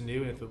newest and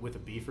new with a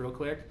beef real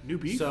quick. New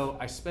beef? So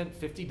I spent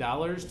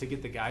 $50 to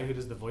get the guy who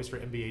does the voice for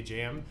NBA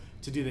Jam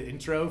to do the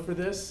intro for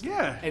this.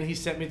 Yeah. And he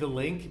sent me the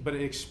link, but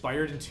it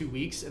expired in 2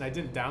 weeks, and I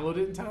didn't download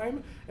it in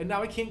time, and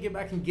now I can't get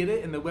back and get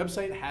it, and the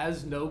website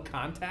has no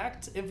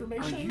contact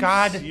information. Are you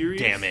God serious?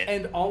 damn it.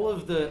 And all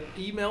of the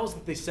emails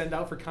that they send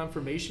out for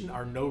confirmation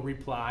are no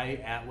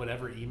reply at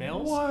whatever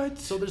emails. What?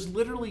 So there's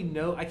literally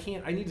no. I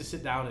need to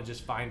sit down and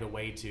just find a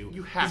way to.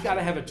 You have He's got to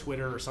to. have a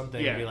Twitter or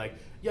something Yeah. and be like,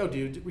 "Yo,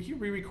 dude, will you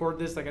re-record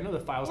this? Like, I know the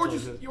files Or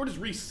still just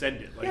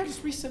resend it. Like, yeah,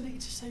 just resend it.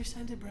 Just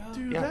resend it, bro.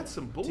 dude, Yeah. that's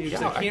some bullshit. Dude,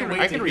 Yeah, I can't wait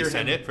I to can hear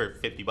resend him. it for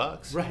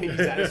 $50. Right?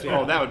 Exactly.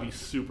 Oh, that would be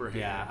super handy.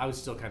 Yeah, I would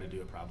still kind of do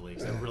it probably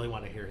because I really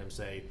want to hear him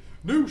say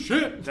new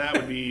shit. That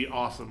would be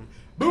awesome.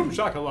 Boom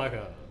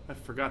shakalaka. I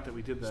forgot that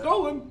we did that.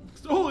 Stolen.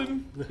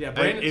 Stolen. Yeah,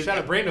 Brandon. It- shout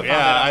out Brandon. yeah,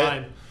 Found that I-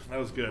 online. That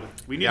was good.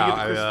 We need Yeah, to get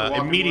the Christopher Walken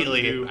one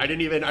immediately. to do. I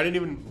didn't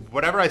even.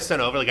 Whatever I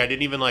sent over, like I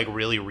didn't even like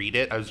really read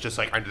it. I was just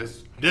like,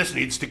 this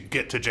needs to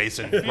get to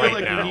Jason I feel right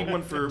like now. we need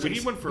one for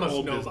must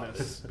old know about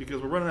business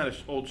because we're running out of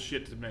old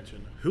shit to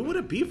mention. Who would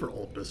it be for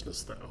old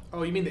business though?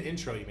 Oh, you mean the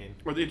intro? You mean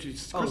Or the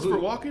Christopher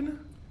who? Walken?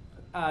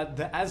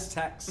 The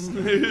Aztecs, the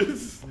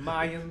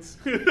Mayans,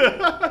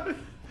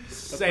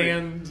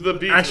 sand.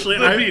 Beatles. Actually,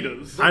 the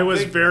Beatles. I was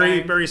Big very,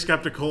 Bang. very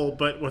skeptical,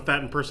 but with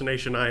that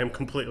impersonation, I am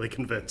completely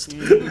convinced.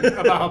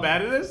 About how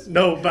bad it is?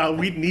 No, but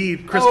we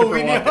need Christopher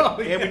we Walken. know.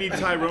 And we need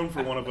Tyrone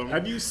for one of them.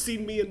 Have you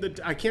seen me in the?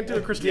 I can't do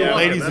a Christopher Yeah, Walken.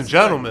 Ladies that's and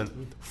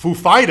gentlemen, Foo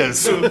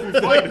Fighters.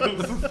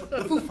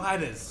 The Foo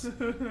Fighters.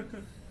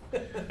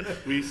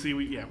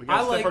 we I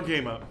got to like- step our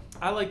game up.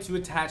 I like to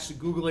attach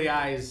googly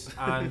eyes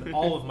on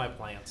all of my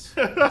plants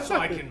so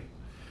I can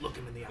look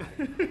them in the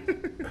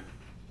eye.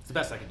 It's the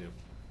best I can do.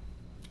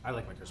 I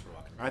like my Christopher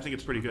Walken. I think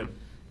it's pretty good.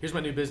 Here's my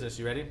new business.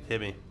 You ready?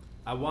 Hit me.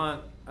 I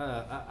want.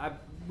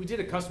 We did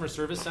a customer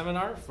service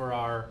seminar for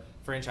our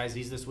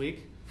franchisees this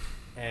week,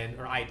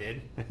 or I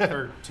did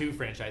for 2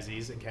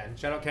 franchisees and Ken.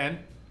 Shout out Ken.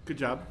 Good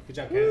job. Good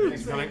job, Ken.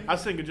 Thanks for coming. I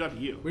was saying good job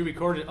to you. We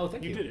recorded. Oh,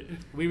 thank you. You did it.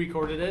 We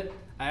recorded it.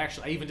 I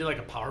even did like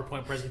a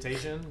PowerPoint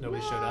presentation.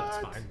 Nobody showed up. It's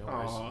fine. No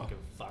worries. Aw. Don't give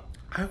a fuck.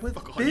 I was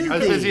Fuck all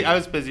busy. you. I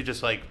was busy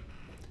just like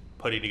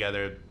putting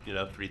together,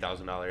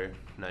 $3,000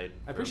 night.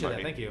 I appreciate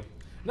that. Thank you.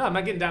 No, I'm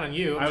not getting down on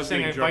you. I'm I just was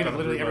saying I getting drunk invited on a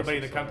literally brew everybody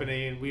in the myself, so.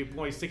 company, and we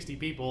only 60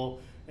 people,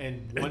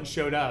 and one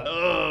showed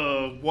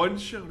up. One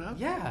showed up.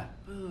 Yeah.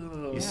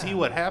 You See,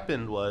 what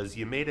happened was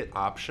you made it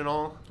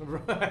optional.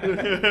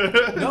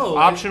 No,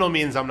 Optional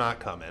means I'm not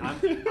coming.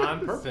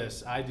 on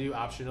purpose. I do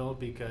optional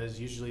because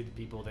usually the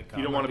people that come.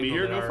 You don't are want to be people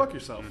here? that Go are- fuck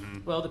yourself.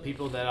 Well, the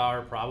people that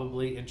are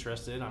probably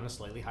interested on a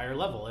slightly higher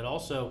level. It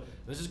also,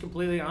 this is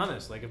completely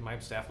honest. Like, if my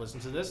staff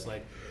listens to this,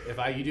 like, if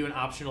you do an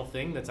optional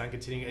thing that's on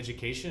continuing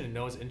education and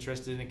no one's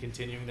interested in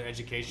continuing their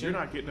education, You're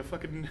not getting a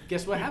fucking.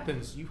 guess what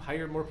happens? You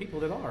hire more people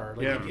that are.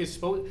 Like, Yeah.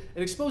 it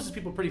exposes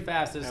people pretty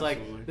fast. It's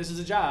Absolutely. like, this is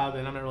a job,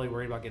 and I'm not really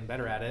worried about getting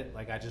better at it.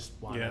 Like, I just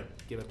want to Yeah.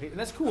 give it pay. And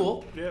that's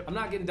cool. Yeah. I'm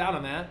not getting down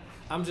on that.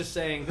 I'm just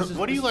saying.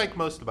 What do you like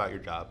most about your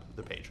job?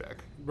 The paycheck.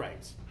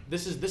 Right.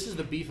 This is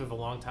the beef of a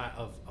long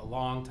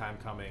time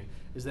coming.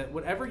 Is that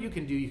whatever you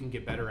can do, you can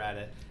get better at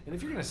it. And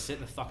if you're gonna sit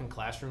in a fucking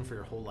classroom for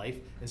your whole life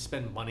and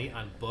spend money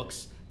on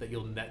books that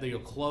you'll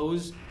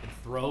close and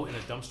throw in a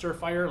dumpster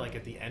fire, like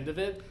at the end of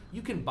it,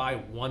 you can buy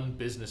one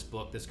business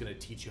book that's gonna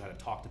teach you how to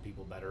talk to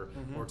people better,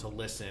 or to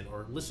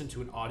listen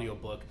to an audio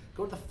book.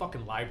 Go to the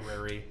fucking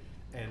library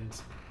and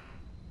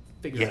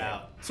figure it Yeah.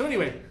 out. So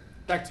anyway,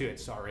 back to it.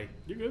 Sorry,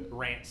 You're good.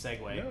 rant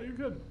segue. No, you're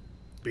good.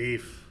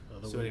 Beef.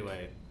 of the So week.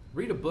 anyway,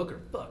 read a book or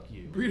fuck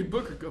you. Read a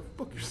book or go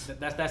fuck yourself.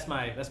 That's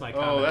my comment.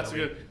 Oh, that's of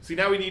the week. good. See,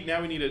 now we need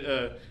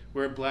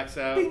where it blacks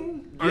out.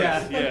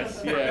 Yeah.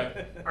 Yes,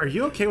 yeah. Are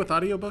you okay with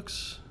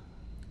audiobooks?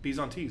 B's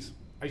on T's.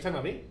 Are you talking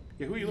about me?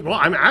 Yeah, who are you looking Well,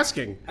 at? I'm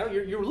asking. I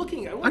don't, you're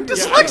looking at. I'm Yeah,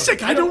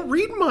 dyslexic. I I don't- don't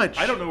read much.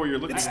 I don't know where you're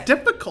looking It's at.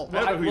 difficult. I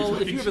don't know who you're Well, if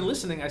looking you've at. been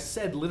listening, I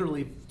said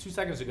literally 2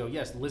 seconds ago.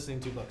 Yes, listening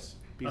to books.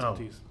 B's Oh. on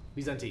T's.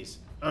 B's on T's.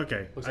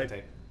 Okay. Books on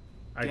tape.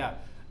 I- Yeah.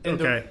 And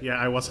the- Okay. Yeah,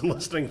 I wasn't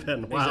listening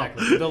then. Wow.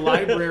 Exactly. The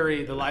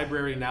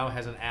library now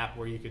has an app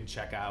where you can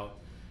check out.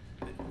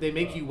 They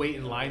make you wait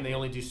in line. They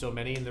only do so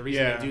many, and the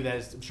reason Yeah. they do that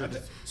is I'm sure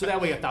so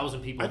that way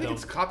 1,000 people I think don't.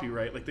 it's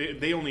copyright. Like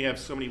they only have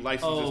so many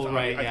licenses. Oh to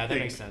right, I yeah, that think.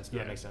 makes sense. Yeah.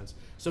 That makes sense.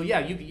 So yeah,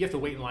 you have to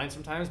wait in line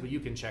sometimes, but you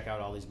can check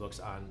out all these books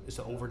on. It's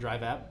the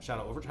Overdrive app. Shout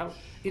out Overdrive,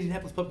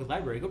 Indianapolis Public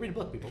Library. Go read a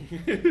book, people.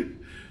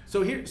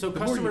 So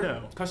more you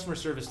know. customer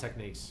service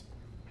techniques.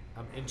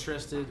 I'm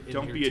interested in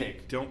Don't your be a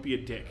take. don't be a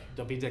dick.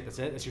 Don't be a dick. That's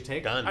it. That's your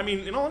take. Done. I mean,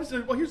 in all honesty,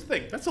 well, here's the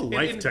thing. That's a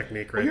life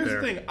technique right here's there.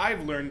 the thing.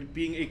 I've learned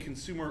being a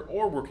consumer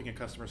or working in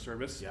customer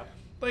service. Yep.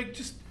 Like,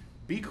 just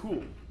be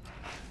cool.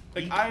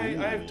 Like Be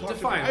I've cool. talked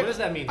Define. to, What does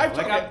that mean? I've,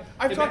 though? talked,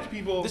 I've talked to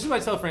people. This is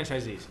what I tell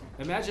franchisees.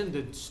 Imagine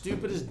the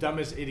stupidest,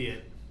 dumbest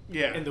idiot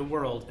Yeah. in the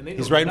world, and they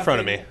He's know right in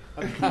front of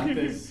nothing about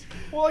this.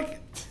 Well,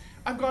 like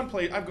I've gone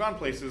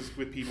places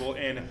with people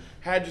and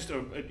had just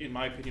in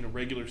my opinion, a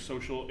regular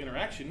social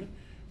interaction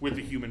with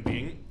a human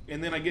being,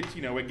 and then we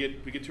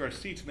get to our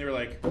seats, and they were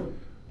like,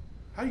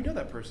 "How do you know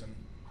that person?"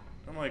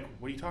 I'm like,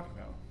 "What are you talking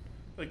about?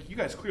 Like, you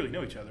guys clearly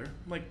know each other."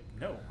 I'm like,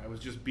 "No, I was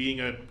just being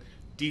a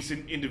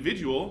decent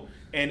individual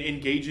and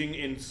engaging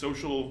in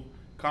social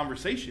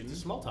conversations."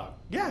 Small talk.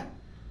 Yeah,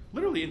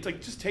 literally, it's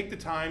like just take the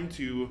time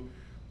to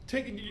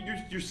take.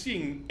 You're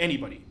seeing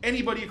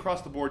anybody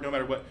across the board, no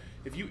matter what.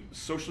 If you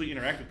socially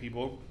interact with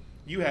people,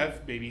 you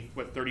have maybe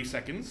 30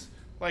 seconds.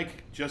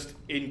 Like, just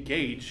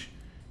engage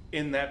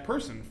in that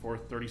person for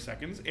 30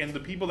 seconds, and the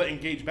people that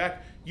engage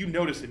back, you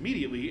notice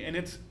immediately, and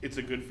it's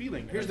a good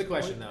feeling. Here's the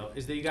question, though: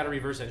 is that you got to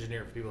reverse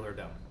engineer for people who are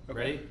dumb. Okay.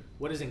 Ready?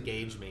 What does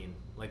engage mean?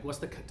 Like, what's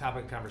the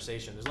topic of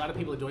conversation? There's a lot of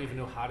people that don't even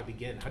know how to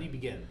begin. How do you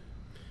begin?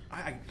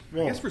 I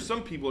Well- guess for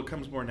some people it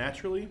comes more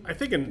naturally. I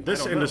think in this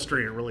I don't know.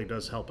 industry, it really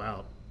does help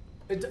out.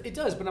 It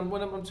does, but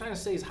what I'm trying to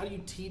say is, how do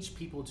you teach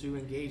people to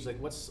engage? Like,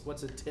 what's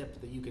a tip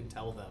that you can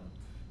tell them?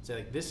 Say,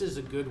 like, this is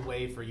a good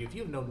way for you. If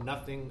you know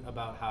nothing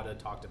about how to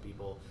talk to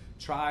people,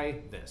 try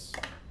this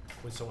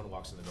when someone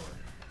walks in the door.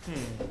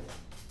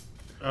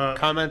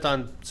 Comment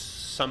on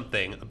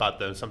something about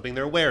them, something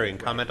they're wearing.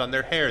 Comment on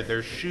their hair,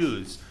 their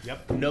shoes.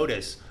 Yep.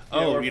 Notice.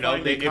 Yeah, or you know,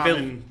 find a if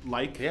common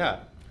like. if Why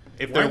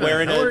they're the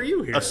wearing hell are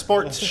you here? a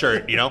sports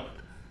shirt,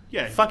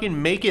 Yeah,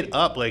 fucking make it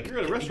up. Like you're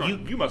at a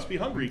restaurant. You must be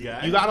hungry,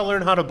 guy. you got to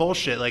learn how to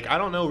bullshit. Like, I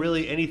don't know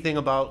really anything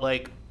about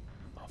like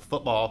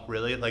football,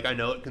 really. Like, I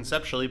know it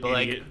conceptually, but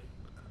Idiot. like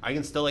I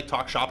can still like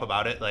talk shop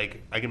about it.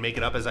 Like, I can make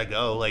it up as I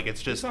go. Like,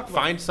 it's just talk about-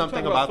 find we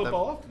something talk about about them.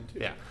 football often, too.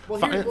 Yeah,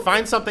 Well,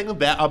 find something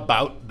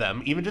about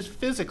them, even just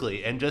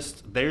physically, and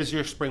just there's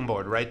your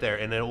springboard right there,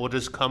 and it will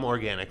just come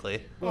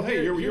organically. Well, Well,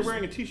 hey, you're here's-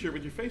 wearing a T-shirt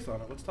with your face on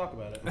it. Let's talk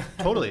about it.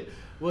 Totally.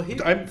 Well,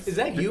 I'm- is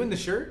that you in the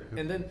shirt?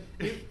 And then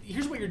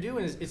here's what you're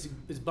doing: is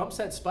bump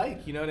set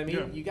spike. You know what I mean?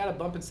 Yeah. You got to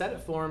bump and set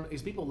it for them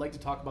because people like to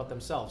talk about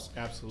themselves.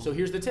 Absolutely. So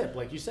here's the tip: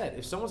 like you said,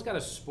 if someone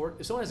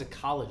has a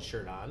college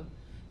shirt on,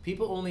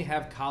 people only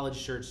have college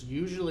shirts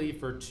usually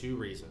for 2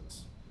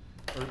 reasons,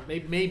 or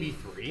maybe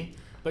 3,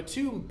 but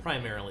 2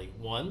 primarily.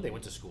 1, they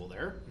went to school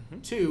there.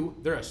 2,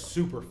 they're a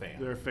super fan.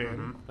 They're a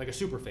fan. Like a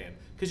super fan,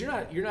 because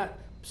you're not.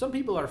 Some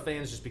people are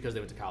fans just because they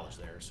went to college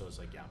there. So it's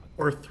like, yeah.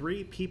 Or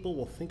 3 people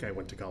will think I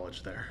went to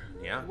college there.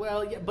 Yeah.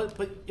 Well, yeah, but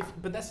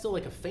that's still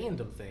like a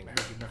fandom thing.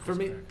 For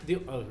me,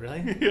 oh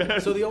really? Yeah,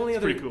 So the only it's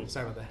other pretty cool.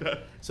 sorry about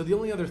that. So the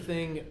only other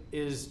thing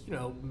is,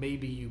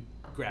 maybe you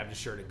grabbed a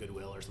shirt at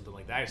Goodwill or something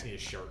like that. I just need a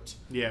shirt.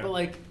 Yeah. But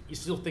like, you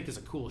still think it's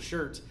a cool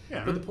shirt.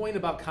 Yeah. But the point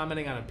about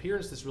commenting on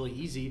appearance that's really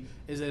easy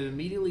is that it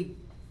immediately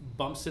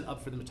bumps it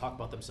up for them to talk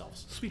about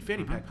themselves. Sweet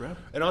fanny pack, bro.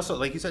 And also,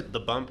 like you said, the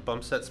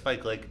bumps that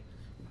spike. Like,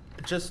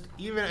 just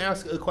even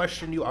ask a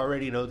question you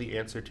already know the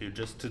answer to,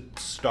 just to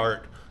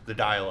start the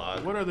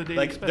dialogue. What are the dating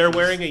like? specials? They're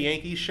wearing a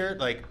Yankees shirt.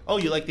 Like, oh,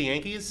 you like the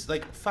Yankees?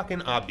 Like,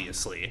 fucking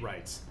obviously.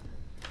 Right.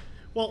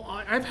 Well,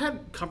 I've had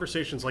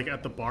conversations like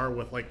at the bar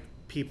with like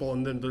people,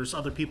 and then there's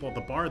other people at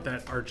the bar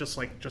that are just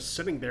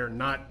sitting there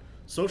not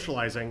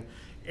socializing,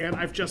 and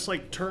I've just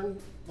like turned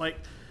like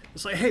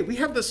it's like, hey, we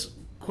have this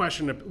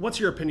question. What's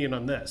your opinion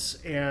on this?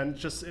 And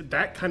just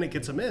that kind of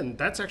gets them in.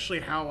 That's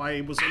actually how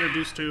I was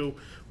introduced to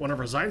one of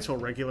our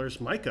Zionsville regulars,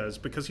 Micah, is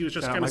because he was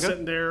just kind of Micah?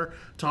 sitting there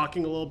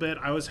talking a little bit.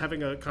 I was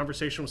having a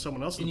conversation with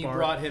someone else at And the you bar.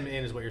 brought him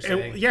in, is what you're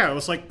saying. And, yeah, it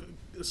was like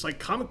it's like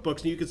comic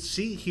books, and you could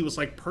see he was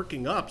like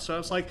perking up. So I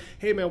was like,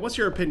 "Hey, man, what's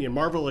your opinion,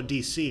 Marvel or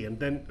DC?" And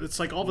then it's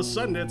like all of a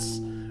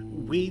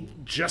sudden, we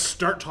just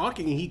start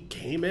talking. And he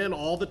came in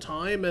all the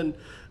time, and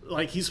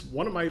like he's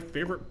one of my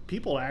favorite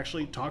people to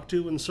actually talk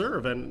to and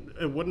serve, and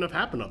it wouldn't have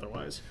happened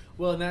otherwise.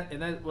 Well,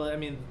 well, I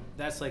mean,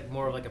 that's like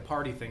more of like a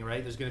party thing,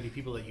 right? There's going to be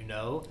people that you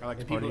know. I like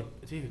to and people,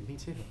 party. Dude, me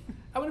too.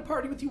 I want to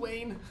party with you,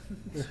 Wayne.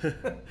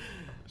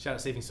 Shout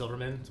out Saving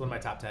Silverman. It's one of my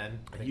top 10.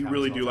 I think You comics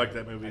really of do all like time.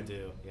 that movie. I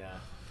do, yeah.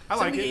 I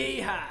like it.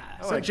 Yeehaw! I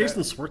Is like that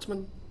Jason that.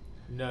 Schwartzman?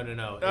 No.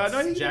 No,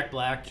 It's Jack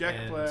Black. Jack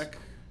and, Black.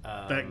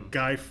 That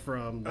guy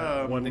from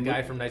that one The guy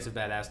movie- from Knights of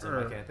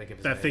Badassdom. I can't think of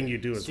his that name. thing you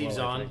do as Steve well.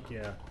 Zahn. I think.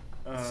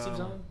 Yeah. Steve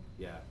Zahn?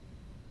 Yeah.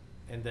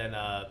 And then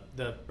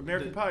the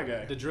American Pie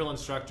guy. the drill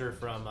instructor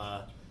from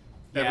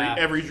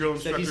Every drill That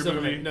he's instructor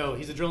Silverman. movie. No,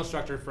 he's a drill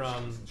instructor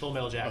from Full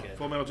Metal Jacket.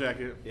 Full Metal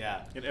Jacket.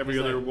 Yeah. And every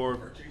He's other like,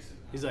 war.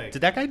 He's like,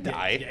 Did that guy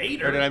die? you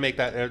ate or her. did I make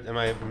that? Am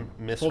I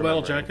misremembering? Full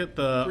Metal Jacket,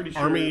 the Pretty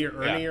sure- Army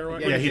Ernie yeah. or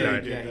what? Yeah, Yeah, he he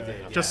died. did. Yeah, he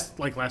did. Yeah. Just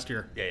like last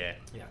year. Yeah.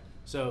 Yeah.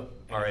 So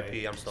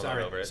R.I.P., I'm still not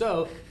sorry. over it.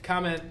 So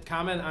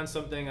comment on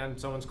something on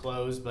someone's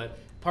clothes, but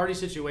party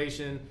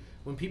situation.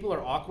 When people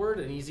are awkward,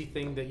 an easy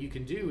thing that you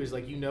can do is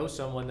like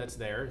someone that's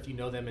there. If you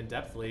know them in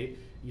depthly,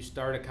 you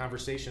start a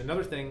conversation.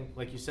 Another thing,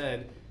 like you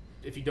said,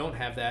 if you don't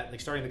have that, like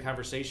starting the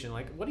conversation,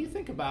 like what do you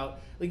think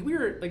about like we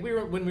were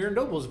when we were in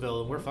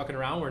Noblesville and we're fucking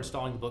around, we're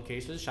installing the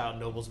bookcases. Shout out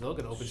Noblesville,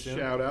 gonna open soon.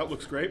 Shout out.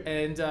 Looks great.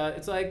 And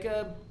it's like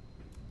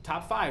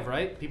top 5,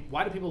 right?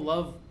 Why do people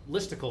love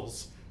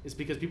listicles? It's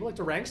because people like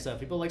to rank stuff.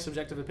 People like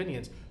subjective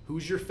opinions.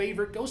 Who's your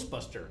favorite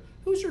Ghostbuster?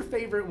 Who's your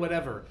favorite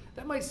whatever?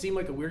 That might seem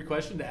like a weird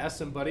question to ask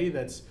somebody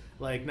that's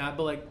like not,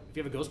 but like if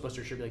you have a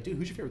Ghostbuster shirt, be like, dude,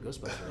 who's your favorite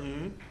Ghostbuster?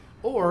 Mm-hmm.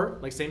 Or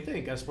like same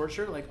thing, got a sports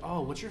shirt, like,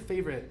 oh, who's your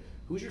favorite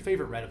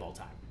Red of all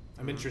time?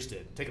 I'm Mm-hmm.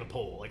 interested. Taking a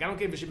poll. Like I don't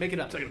give a shit. Make it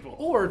up. Taking a poll.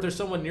 Or if there's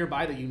someone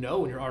nearby that you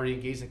know and you're already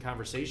engaged in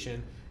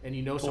conversation and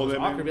you know someone's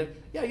them in. awkward, be like,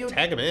 yeah,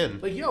 Tag him in.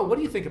 like, yo, what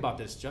do you think about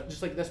this?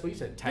 Just like that's what you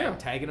said.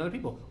 Tagging other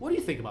people. What do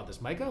you think about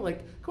this, Micah? Like,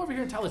 come over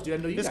here and tell us, dude.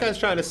 I know you This guys. guy's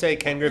trying to say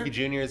Ken Griffey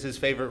Jr. is his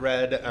favorite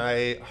red.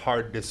 I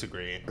hard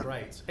disagree.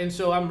 Right. And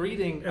so I'm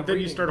reading. And then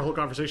you start a whole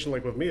conversation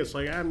like with me. It's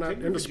like, I'm not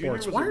Ken into Griffey Jr.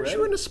 sports. was Why a aren't red?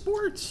 you into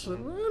sports? I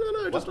don't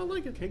know. I just don't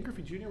like it. Ken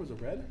Griffey Jr. was a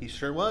red? He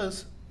sure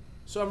was.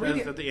 So I'm That's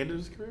reading. at the end of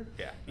his career?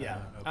 Yeah. Yeah.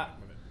 Okay.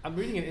 I'm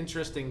reading an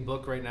interesting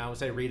book right now. I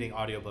say reading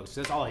audiobooks.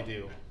 That's all I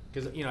do.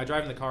 Because I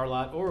drive in the car a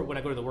lot, or when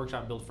I go to the workshop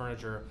and build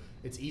furniture,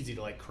 it's easy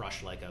to like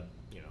crush like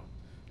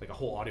a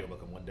whole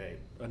audiobook in one day.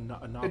 A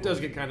novel. It does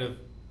get kind of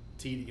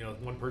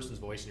one person's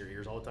voice in your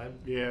ears all the time.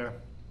 Yeah.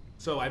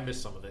 So I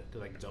miss some of it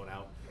because I can zone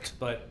out.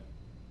 But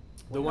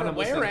the Where- one I'm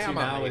where listening to am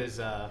now I? is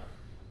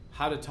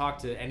How to Talk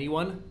to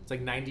Anyone. It's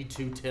like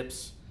 92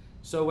 tips.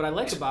 So what I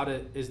like about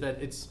it is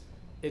that it's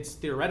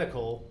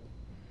theoretical,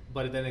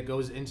 but then it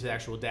goes into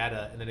actual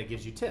data and then it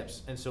gives you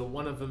tips. And so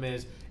one of them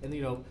is,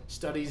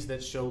 studies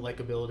that show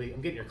likability.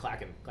 I'm getting your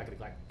clackety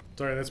clack.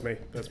 Sorry, that's me.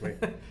 That's me.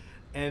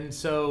 And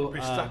so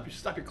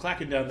Stop your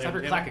clacking down there. stop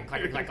your damn clacking,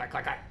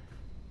 it.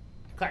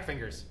 clack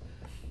fingers.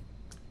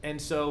 And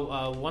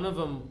so one of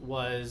them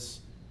was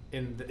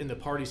in the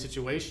party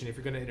situation. If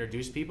you're going to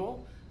introduce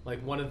people,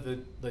 like one of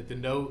the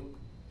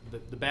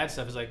bad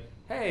stuff is like,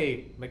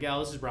 "Hey, Miguel,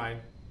 this is Brian,"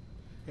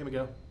 Here we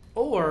go.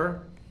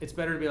 or it's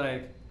better to be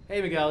like,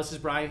 "Hey, Miguel, this is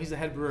Brian. He's the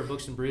head brewer of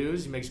Books and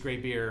Brews. He makes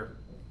great beer."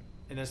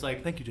 And it's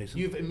like, Thank you, Jason.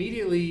 You've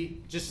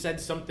immediately just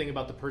said something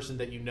about the person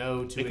that you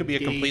know to It could be a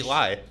engage- complete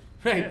lie.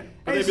 Right. Yeah. Hey,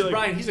 But this they'd is be like-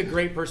 Brian. He's a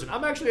great person.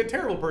 I'm actually a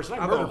terrible person.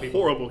 I I'm murder a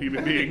people. horrible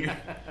human being.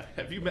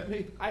 Have you met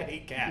me? I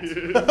hate cats.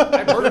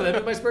 I murder them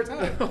in my spare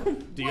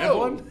time. Do you have Whoa.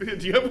 one?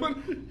 Do you have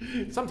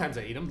one? Sometimes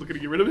I eat them. Looking to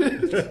get rid of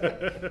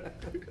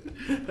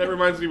it? That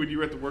reminds me when you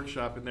were at the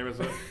workshop and there was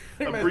a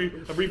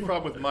brief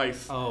problem with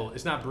mice. Oh,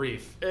 it's not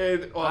brief.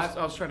 And I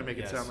was trying to make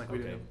it Yes, sound like we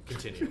okay. didn't.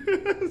 Continue. We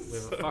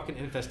have a fucking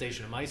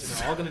infestation of mice, and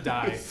they're all gonna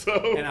die.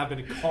 So- and I've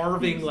been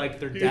carving like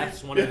their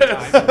deaths one at a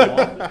time. on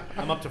the wall.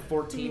 I'm up to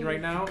 14 right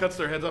now. Cuts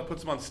their heads off,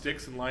 puts them on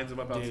sticks, and lines them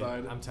up Dude,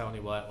 outside. I'm telling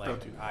you what, like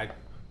Don't do that. I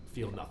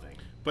feel nothing.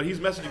 But he's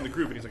messaging the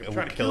group, and he's like, I'm It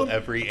trying will to kill kill him.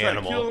 every I'm trying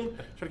animal. To kill him.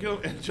 Trying to kill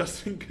him. And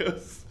Justin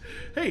goes,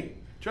 hey,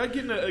 try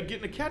getting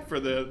a cat for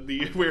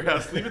the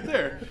warehouse. Leave it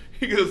there.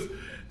 He goes,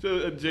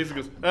 Jason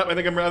goes, I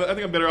think I'm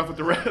better off with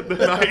the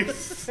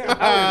mice.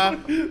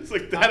 It's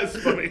like, that is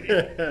funny.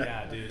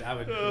 Yeah, dude, I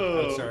would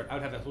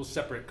have a whole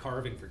separate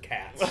carving for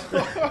cats.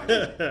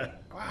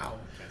 Wow.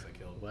 Cats I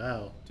killed.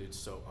 Wow. Dude,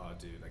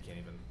 dude, I can't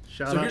even.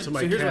 Shout out to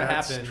my here's what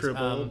cats, happened.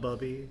 Tribble,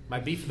 Bubby. My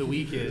beef of the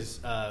week is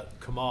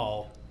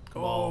Kamal.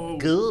 Oh,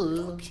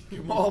 Good.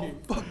 Kamal,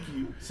 fuck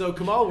you. So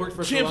Kamal worked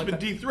for us for a Champ's long been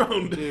time.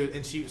 dethroned. Dude,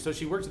 and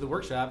she worked at the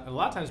workshop, and a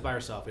lot of times by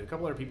herself. We had a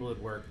couple other people at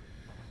work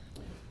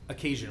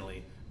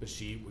occasionally, but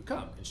she would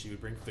come and she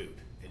would bring food,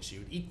 and she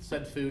would eat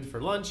said food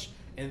for lunch,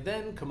 and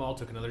then Kamal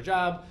took another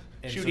job,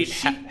 and She would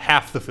so eat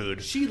half the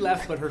food. she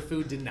left, but her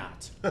food did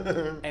not.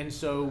 And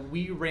so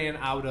we ran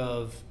out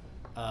of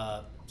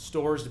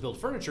stores to build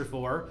furniture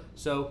for.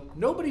 So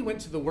nobody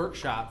went to the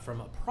workshop from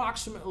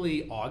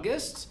approximately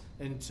August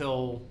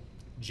until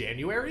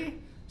January.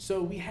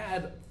 So we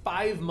had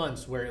 5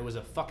 months where it was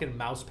a fucking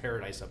mouse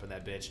paradise up in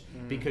that bitch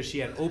because she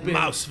had open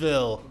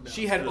Mouseville.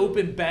 She had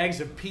open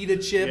bags of pita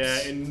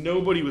chips. Yeah, and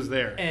nobody was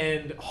there.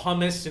 And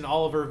hummus and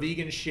all of her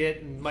vegan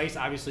shit, and mice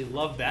obviously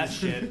love that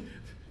shit.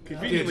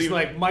 Conveniently, Dude,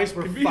 like mice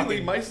were conveniently,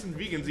 fucking. mice and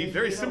vegans eat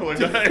very similar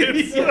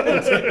diets.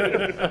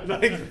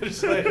 Like,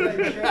 just like,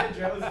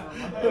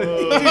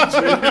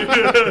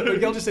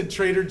 Miguel just said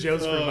Trader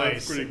Joe's for Oh, that's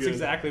mice. pretty That's good.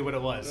 exactly what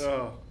it was.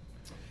 Oh,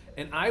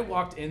 And I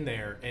walked in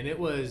there, and it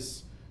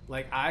was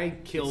like I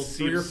killed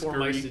Sea 3 or of 4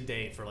 scurry. mice a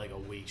day for like a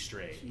week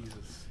straight.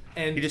 Jesus.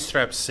 And He just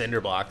straps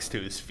cinder blocks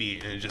to his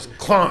feet and just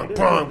clonk,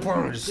 clonk,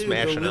 clonk, just dude,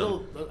 smashing the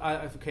them. little,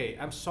 okay,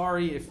 I'm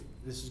sorry if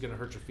this is gonna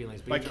hurt your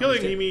feelings. But By you killing,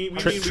 understand- we mean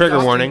Trigger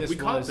we warning. We This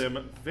caught was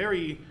them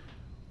very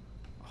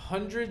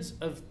hundreds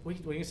of. What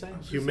are you saying?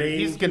 Humane.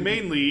 he's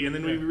humanely, and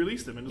then we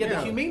released them. Yeah,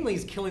 the humanely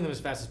is killing them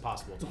as fast as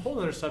possible. It's a whole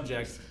other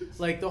subject.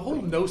 Like, the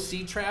whole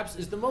no-seed traps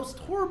is the most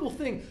horrible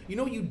thing. You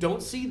know, you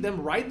don't see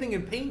them writhing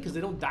in pain because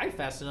they don't die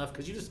fast enough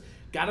because you just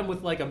got them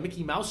with, like, a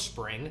Mickey Mouse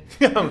spring.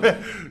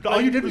 All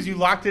you did was you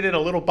locked it in a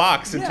little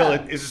box until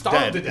it is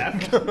starved dead.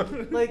 to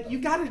death. Like, you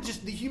gotta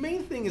just, the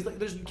humane thing is,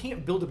 like, you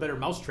can't build a better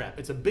mousetrap.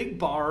 It's a big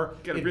bar.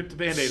 Gotta it rip the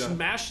Band-Aid off.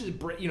 Smash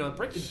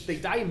it, they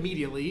die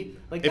immediately.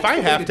 Like, If that's I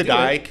the way have to do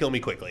die, it. kill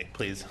me quickly,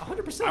 please.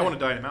 100%. I want to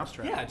die in a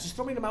mousetrap. Yeah, just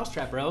throw me in a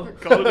mousetrap, bro.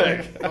 Call it a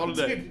day. Call it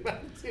a day.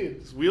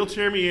 Dude. Just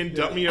wheelchair me in,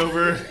 dump me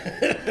over.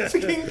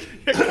 Dude.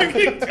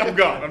 I'm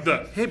gone. I'm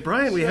done. Hey,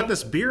 Brian, we have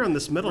this beer on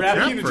this metal Wrap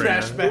trap you in a for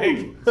trash you.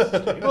 bag.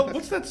 Well,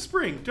 what's that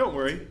spring? Don't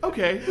worry.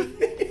 Okay.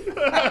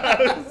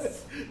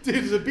 Dude,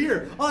 there's a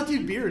beer. Oh,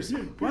 dude, beers.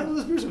 Why are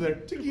those beers over there?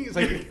 Ticking. It's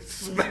like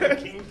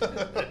smacking.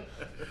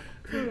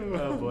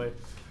 Oh, boy.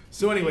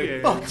 So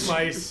anyway, Yeah. fuck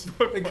mice.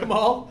 And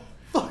Kamal,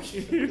 fuck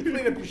you.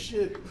 Clean up your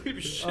shit.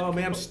 Oh,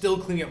 man, I'm still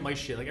cleaning up my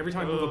shit. Like, every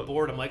time I move a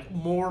board, I'm like,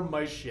 more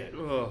mice shit.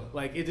 Ugh.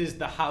 Like, it is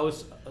the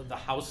house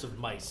of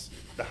mice.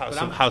 The house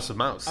But of House of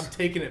Mouse. I'm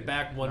taking it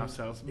back one Mouse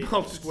house.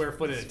 square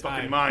foot at a It's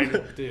time. fucking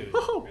mine. Dude.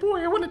 Oh,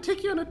 boy, I want to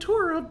take you on a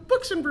tour of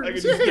Books and I could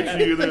Brews. just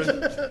picture you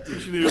there,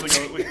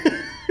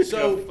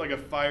 So- like a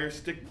fire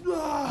stick.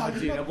 Oh,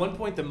 dude, at one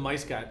point the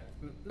mice got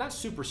not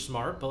super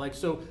smart, but like,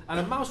 so on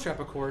a mousetrap,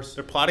 of course,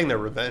 They're plotting their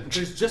revenge.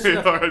 there's just All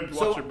enough. right, watch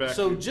So, your back,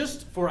 so dude.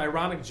 just for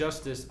ironic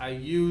justice, I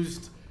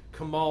used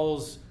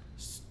Kamal's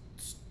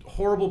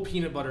horrible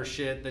peanut butter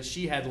shit that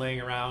she had laying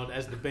around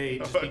as the bait,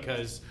 just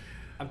because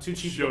I'm too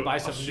cheap to go buy I'll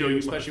something show new, you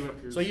especially when.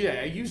 motherfuckers. So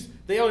yeah, I used.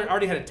 They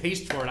already had a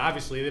taste for it.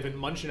 Obviously, they've been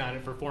munching on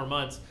it for 4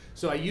 months.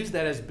 So I used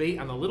that as bait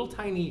on the little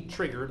tiny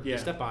trigger that Yeah.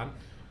 they step on.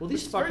 Well,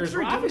 these It's very- fuckers it's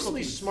were very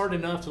obviously difficult. smart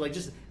enough to like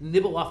just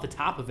nibble off the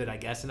top of it, I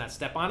guess, and not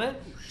step on it.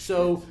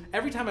 So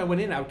every time I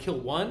went in, I would kill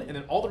one, and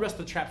then all the rest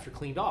of the traps were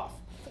cleaned off.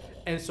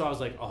 And so I was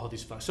like, oh,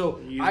 these fuckers.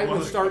 So You I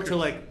would start to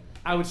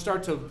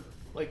motherfuckers.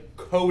 like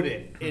coat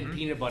it in Mm-hmm.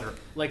 peanut butter,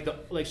 like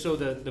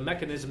the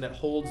mechanism that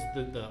holds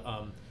the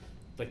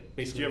like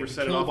basically. Did you ever the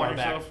set it kill off on bar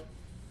back. yourself?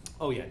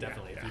 Oh yeah,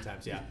 definitely a few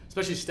times. Yeah,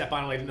 especially step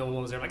on it like no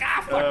one was there. Like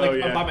fuck, Oh, like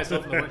yeah. I'm by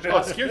myself in the workshop. Oh,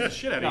 it scares the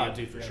shit out of No, you.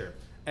 dude, for sure.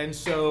 And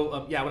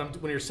so yeah,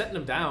 when you're setting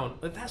them down,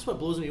 that's what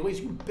blows me away.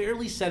 Is you can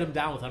barely set them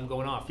down without them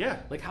going off. Yeah.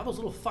 Like how those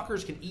little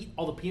fuckers can eat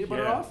all the peanut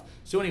butter Yeah. off.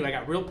 So anyway, I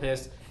got real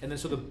pissed, and then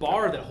so the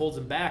bar that holds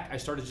them back, I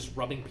started just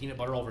rubbing peanut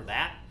butter over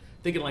that,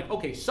 thinking like,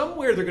 okay,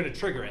 somewhere they're gonna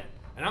trigger it,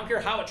 and I don't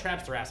care how it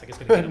traps their ass, like it's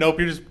gonna get them. Nope,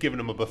 you're just giving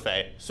them a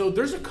buffet. So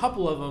there's a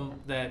couple of them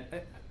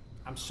that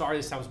I'm sorry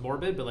this sounds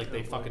morbid, but like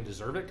they fucking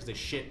deserve it because they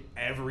shit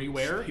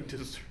everywhere. They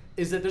deserve-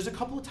 Is that there's a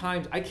couple of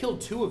times I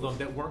killed 2 of them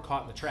that weren't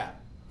caught in the trap.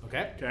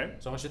 Okay. Okay.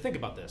 So I want you to think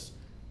about this.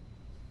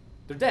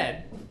 They're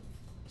dead,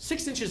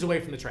 6 inches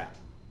away from the trap,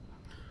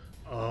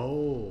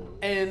 Oh.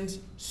 and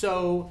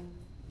so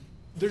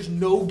there's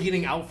no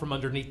getting out from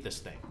underneath this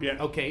thing. Yeah.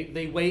 Okay.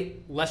 They weigh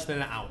less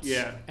than an ounce.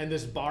 Yeah. And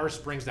this bar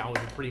springs down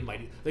with a pretty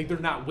mighty. Like they're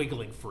not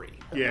wiggling free.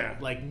 Yeah.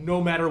 Like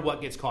no matter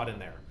what gets caught in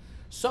there.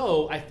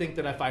 So I think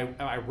that if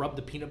I rub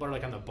the peanut butter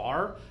like on the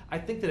bar, I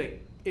think that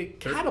it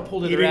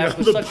catapulted their eating ass on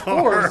with the such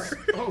bar. force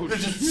Oh, that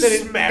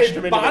smashed them it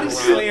into the body ground.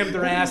 slammed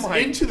their ass my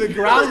into the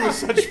ground with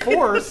such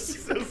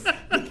force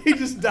that they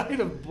just died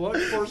of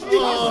blood force.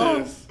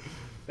 Jesus.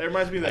 That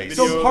reminds me of that Nice.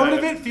 video. So part that-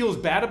 of it feels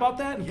bad about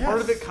that, and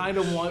part of it Yes. kind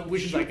of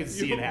wishes I could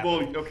see it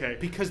happen. Well, okay.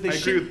 Because they I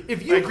agree should. with- If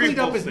I you agree cleaned with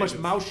up both as much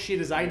statements. mouse shit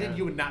as I did,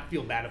 you would not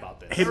feel bad about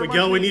this. Hey,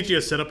 Miguel, we need you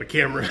to set up a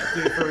camera.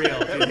 Dude, for real.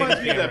 That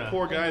reminds me of that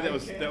poor guy that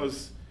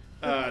was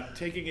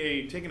taking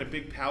a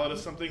big pallet of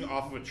something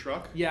off of a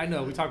truck. Yeah, I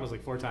know. We talked about this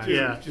like 4 times.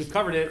 Yeah. We've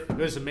covered it. It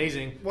was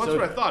amazing. Well, that's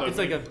what I thought of. It's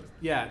like a,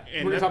 yeah,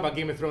 And we're going to that- talk about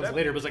Game of Thrones that-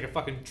 later, but it's like a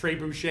fucking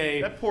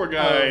trebuchet. That poor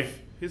guy, of-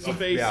 his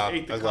face yeah,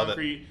 ate the I love it.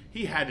 concrete.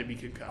 He had to be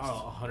concussed.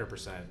 Oh,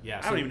 100%.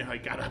 Yeah. I don't even know how he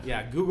got up.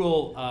 Yeah,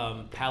 Google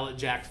pallet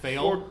jack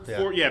fail.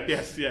 Yeah.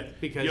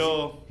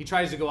 Because he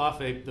tries to go off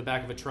the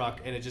back of a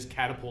truck and it just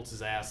catapults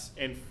his ass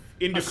And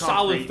into a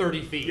solid concrete.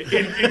 30 feet.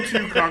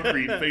 into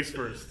concrete, face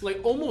first.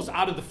 Like almost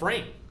out of the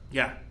frame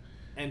Yeah.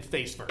 and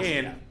face first.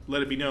 And yeah.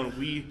 let it be known,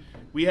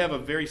 we have a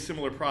very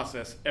similar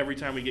process every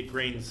time we get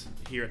grains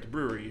here at the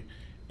brewery.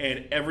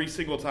 And every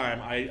single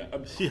time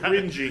I'm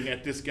cringing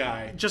at this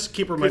guy. Just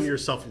keep reminding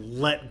yourself,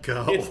 let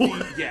go.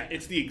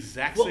 It's the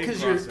exact Well, same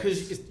because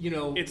process.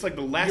 it's like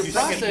the last your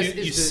second process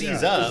you is to- seize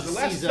is up. to the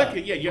last seize up.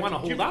 second, you want to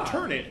have hold to on.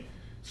 turn it.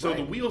 So Right.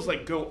 the wheels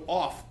like go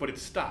off, but it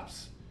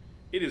stops.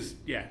 It is,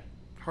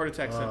 heart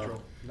attack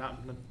central.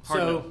 Not hard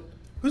So, enough.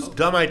 Whose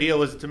dumb idea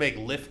was it to make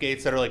lift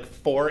gates that are like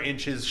 4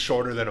 inches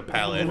shorter than a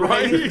pallet?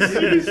 right?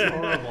 It's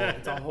horrible.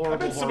 It's a horrible,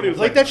 bet somebody was horrible.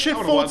 Like that shit I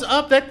wanna folds watch-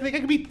 up. That thing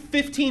could be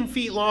 15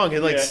 feet long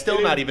and like Yeah, still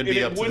and not it- even and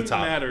be it up to the wouldn't top.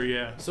 matter,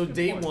 yeah. So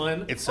day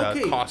one, It's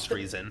okay, cost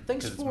reason.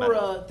 Thanks 'cause it's for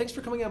metal. thanks for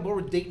coming on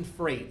board with Dayton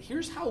Freight.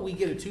 Here's how we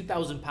get a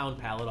 2,000-pound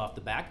pallet off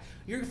the back.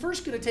 You're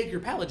first going to take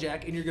your pallet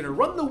jack and you're going to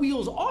run the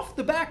wheels off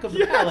the back of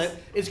the pallet.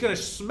 It's going to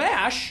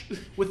smash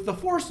with the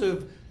force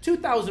of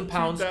 2,000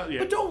 pounds. 2,000, yeah.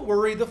 But don't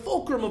worry, the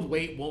fulcrum of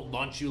weight won't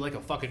launch you like a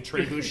fucking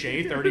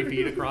trebuchet 30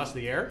 feet across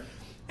the air.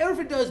 And if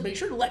it does, make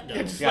sure to let go.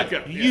 It's Yeah, like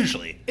a,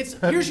 usually.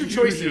 Here's your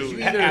choices. You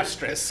Usually. either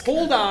Asterisk.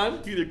 hold on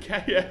either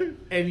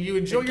and you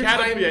enjoy And your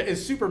catapult- time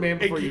as Superman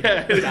before you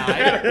yeah, die.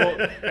 catapult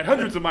at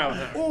hundreds of miles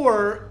an hour.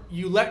 Or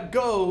you let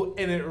go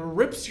and it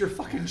rips your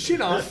fucking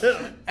chin off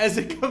as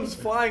it comes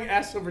flying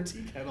ass over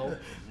tea kettle.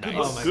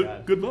 Oh my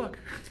god. Good luck.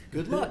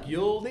 Good luck.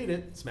 You'll need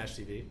it. Smash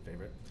TV,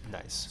 favorite.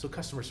 Nice. So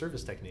customer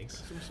service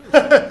techniques.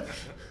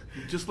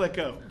 Just let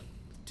go.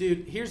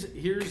 Dude, here's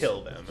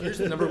Kill them. Here's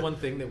the number one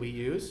thing that we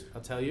use,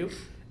 I'll tell you.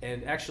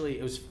 And actually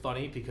it was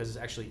funny because it's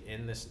actually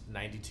in this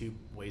 92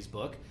 Ways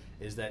book,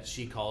 is that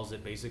she calls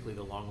it basically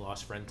the long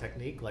lost friend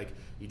technique. Like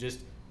you just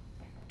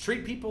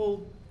treat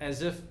people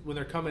as if when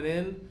they're coming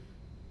in,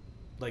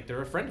 like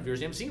they're a friend of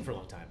yours you haven't seen for a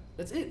long time.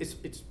 That's it.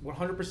 It's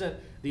 100%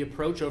 the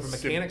approach over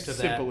mechanics of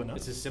that. Simple enough.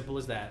 It's as simple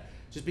as that.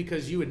 Just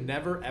because you would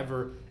never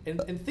ever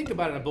and think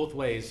about it in both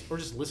ways, or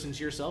just listen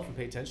to yourself and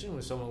pay attention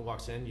when someone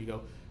walks in. You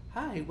go,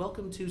 "Hi,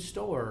 welcome to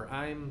store.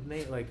 I'm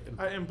Nate." Like,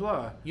 I am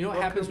blah. you know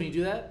what happens when you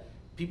do that?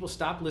 People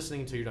stop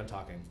listening until you're done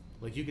talking.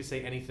 Like you could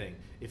say anything.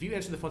 If you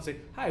answer the phone and say,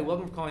 "Hi,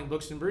 welcome for calling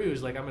Books and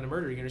Brews. Like I'm gonna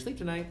murder you. You're gonna sleep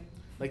tonight."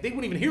 Like they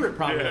wouldn't even hear it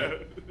properly Yeah.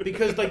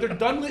 because like they're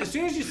done. As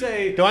soon as you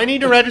say, Do I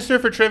need to register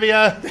for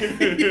trivia?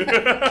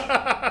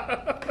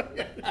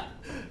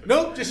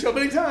 "Nope, just show up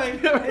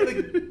anytime,"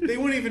 like, they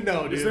wouldn't even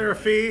know, dude. Is there a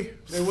fee?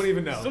 They wouldn't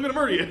even know. Still gonna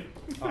murder you.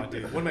 Oh,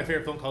 dude, one of my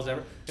favorite phone calls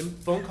ever. And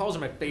phone calls are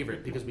my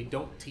favorite because we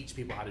don't teach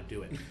people how to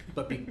do it.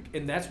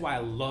 And that's why I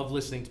love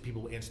listening to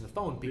people answer the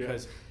phone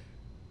because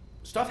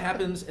stuff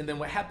happens, and then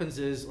what happens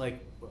is like,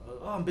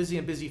 "Oh, I'm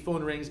busy,"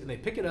 phone rings, and they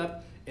pick it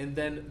up, and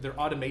then their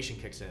automation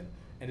kicks in,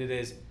 and it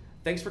is,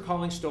 "Thanks for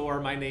calling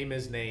store. My name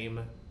is name."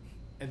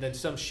 And then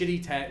some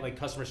shitty tag, like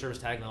customer service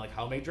tag, and like,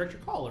 "How may I direct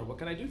your call?" or "What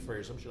can I do for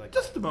you?" Some shit like,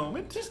 Just a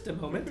moment. just a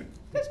moment.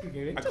 That's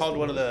good. I called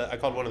one of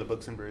the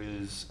Books and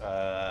Brews.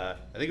 I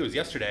think it was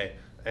yesterday,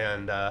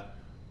 and I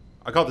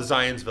called the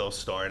Zionsville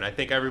store, and I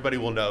think everybody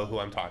will know who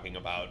I'm talking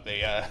about.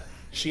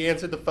 She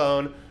answered the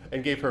phone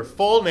and gave her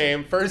full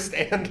name, first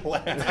and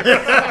last.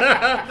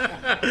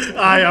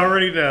 I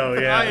already know,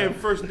 yeah. I am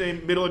first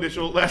name, middle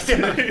initial, last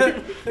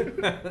name.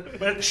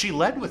 But she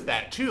led with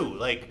that too,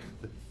 like.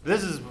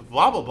 This is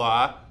blah blah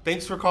blah.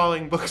 Thanks for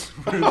calling Books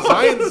and Brews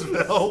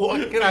Zionsville.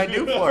 What can I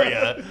do for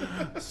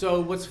you? So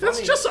what's funny?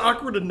 That's just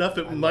awkward enough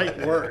it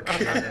might work.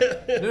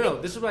 No.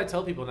 This is what I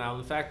tell people now.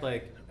 In fact,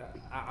 like,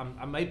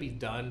 I might be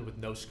done with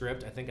no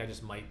script. I think I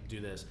just might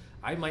do this.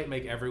 I might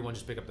make everyone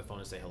just pick up the phone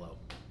and say hello.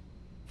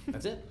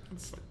 That's it.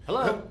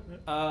 Hello.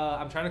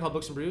 I'm trying to call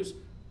Books and Brews.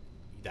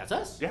 That's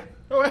us. Yeah.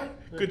 Oh,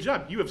 good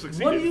job. You have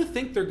succeeded. What do you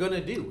think they're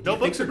gonna do? Do No you think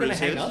Books they're and gonna Brews.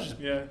 hang up? Just-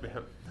 Yeah.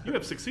 You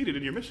have succeeded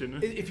in your mission.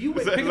 If you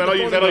Is pick that up the all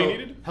you- phone is that and all go, you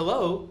needed?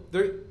 hello,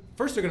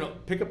 first they're gonna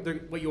pick up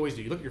what you always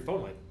do. You look at your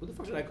phone like, "Who the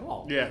fuck should I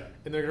call?" Yeah.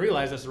 And they're gonna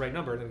realize that's the right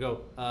number, and then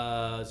go,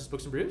 "Is this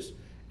Books and Brews?"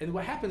 And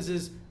what happens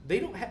is they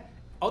don't have.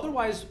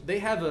 Otherwise, they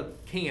have a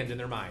canned in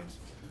their minds.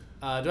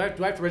 Do I have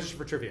to register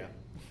for trivia?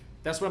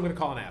 That's what I'm gonna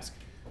call and ask.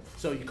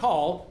 So you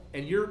call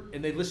and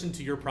they listen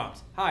to your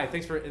prompt. "Hi,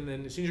 thanks for," and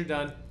then as soon as you're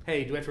done,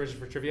 "Hey, do I have to register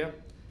for trivia?"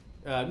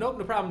 "Nope,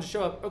 no problem. Just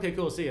show up." "Okay,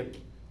 cool. See you."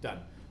 Done.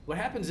 What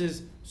happens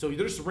is, so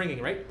they're just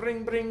ringing, right?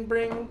 Bring, bring,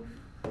 bring.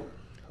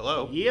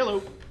 Hello.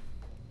 Yellow.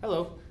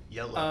 Hello.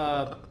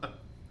 Yellow.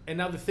 And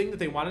now the thing that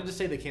they wanted to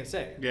say, they can't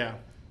say. Yeah.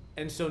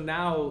 And so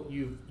now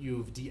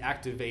you've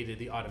deactivated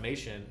the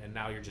automation, and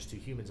now you're just two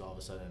humans all of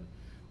a sudden.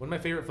 One of my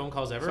favorite phone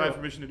calls ever. So I have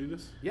permission to do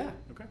this? Yeah.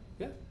 Okay.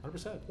 Yeah.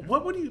 100%.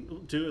 What would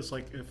you do is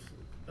like if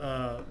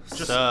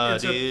just So, instead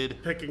of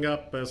dude. picking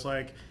up as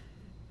like,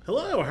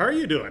 hello, how are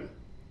you doing?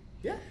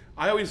 Yeah.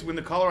 I always, when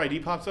the caller ID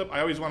pops up,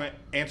 I always want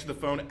to answer the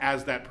phone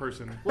as that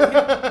person.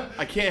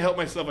 I can't help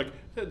myself,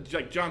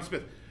 like John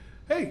Smith.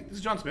 Hey, this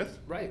is John Smith.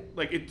 Right.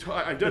 Like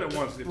I've done it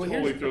once. And it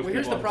totally throws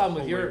here's people the off.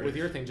 problem It's with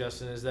your thing,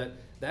 Justin, is that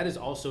is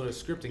also a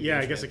scripting. Yeah,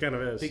 I guess it kind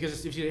of is.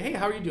 Because if you say, "Hey,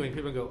 how are you doing?"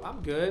 people go,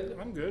 "I'm good."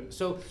 I'm good.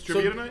 So It's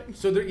trivia tonight?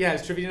 So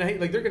it's trivia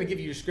tonight. Like they're gonna give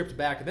you your script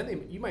back, and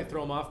then you might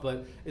throw them off.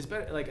 But it's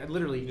better. Like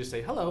literally, you can just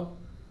say hello.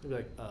 They'll be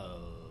like,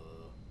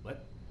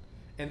 what?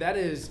 And that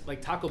is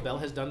like Taco Bell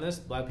has done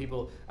this. A lot of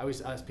people. I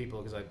always ask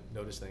people because I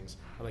notice things.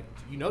 I'm like,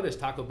 you notice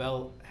Taco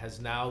Bell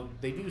has now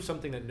they do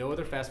something that no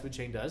other fast food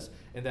chain does,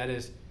 and that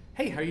is,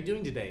 "Hey, how are you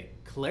doing today?"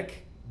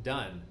 Click,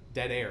 done,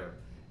 dead air.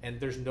 And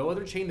there's no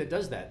other chain that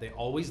does that. They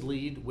always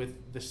lead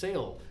with the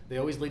sale. They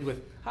always lead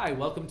with, "Hi,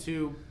 welcome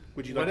to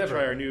Would you like whatever." to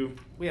try our new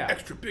Yeah.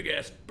 extra big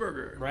ass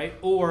burger? Right?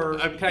 Or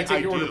can I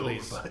take your order, do,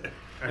 please? but-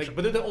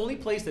 But they're the only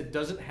place that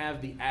doesn't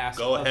have the ask.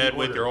 Go of the ahead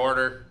with your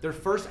order. They're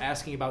first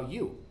asking about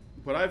you.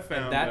 What I've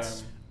found. And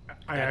that's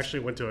I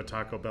actually went to a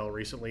Taco Bell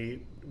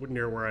recently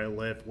near where I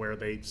live where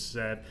they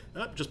said,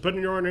 just put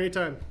in your order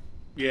anytime.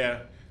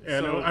 yeah.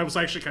 And So- I was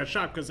actually kind of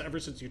shocked because ever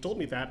since you told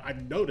me that,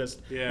 I've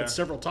noticed Yeah. at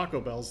several Taco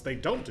Bells, they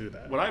don't do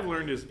that. What I've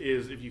learned is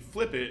if you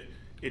flip it,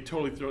 it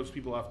totally throws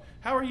people off.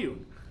 How are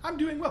you? I'm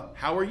doing well.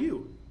 How are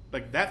you?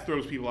 Like that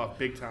throws people off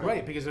big time.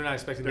 right, because they're not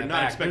expecting They're that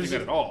not back. expecting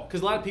that at all.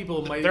 Because a lot of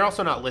people might. They're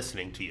also not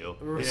listening to you.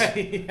 Right.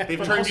 They've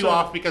But turned you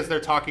also- off because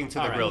they're talking to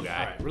the All right, real guy.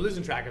 All right, we're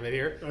losing track of it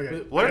here.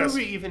 Okay. What Yes. are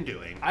we even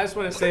doing? I just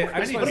want to say.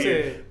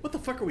 What the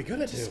fuck are we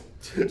gonna do?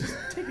 Just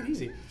take it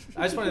easy.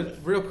 I just want to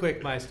real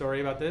quick. My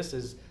story about this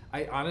is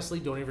I honestly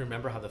don't even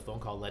remember how the phone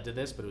call led to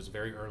this, but it was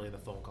very early in the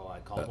phone call. I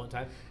called one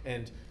time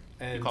and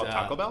You called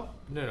Taco Bell?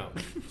 No,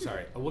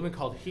 sorry. A woman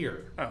called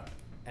here. Oh.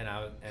 And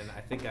I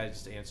think I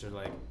just answered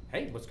like,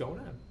 "Hey, what's going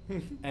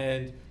on?"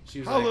 And she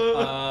was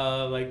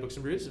Hello. like Books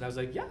and Brews, and I was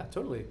like, "Yeah,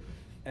 totally."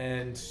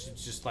 And she's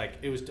just like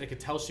it was, I could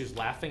tell she was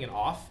laughing and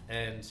off,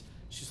 and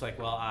she's like,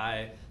 "Well,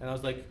 I," and I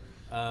was like,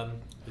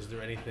 "Is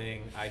there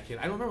anything I can?"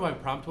 I don't remember what my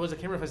prompt was. I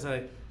can't remember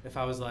if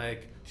I was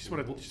like, Just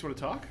want to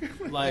talk?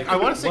 like I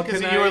want to say what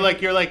because can you're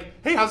I- like,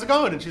 "Hey, how's it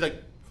going?" And she's like,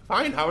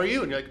 "Fine. How are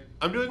you?" And you're like,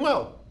 "I'm doing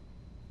well."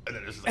 And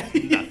then there's like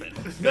nothing.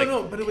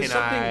 No, but it was Can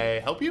something. I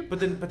help you? But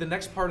the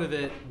next part of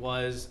it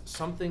was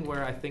something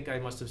where I think I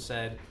must have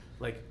said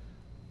like,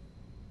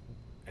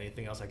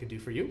 anything else I could do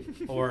for you,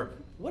 or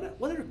can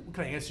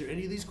I answer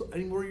any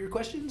more of your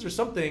questions or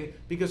something?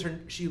 Because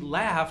she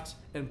laughed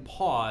and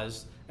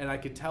paused, and I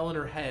could tell in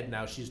her head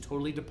now she's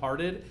totally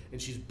departed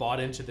and she's bought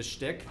into the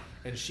shtick,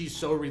 and she's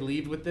so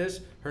relieved with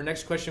this. Her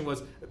next question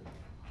was,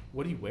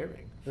 "What are you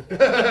wearing?"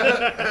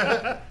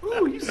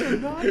 Ooh, you so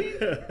naughty.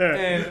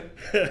 And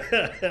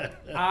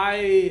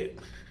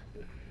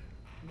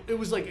it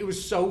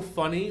was so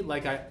funny.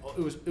 Like it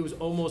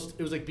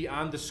was like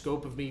beyond the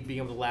scope of me being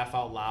able to laugh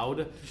out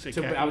loud. say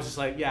So, but I khakis? was just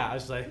like,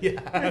 yeah.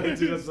 I was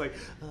just like,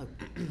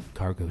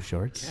 cargo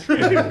shorts,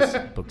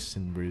 Books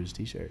and Brews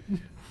t-shirt,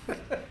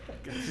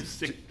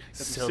 Sick,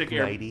 Silk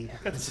Air, nighty.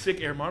 got the sick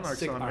Air Monarchs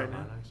sick on Air right now.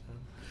 Monarchs.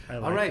 I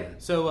like All right,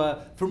 that.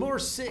 so for more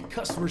sick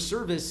customer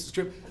service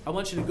strip, I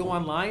want you to go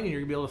online and you're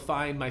gonna be able to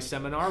find my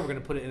seminar. We're gonna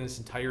put it in its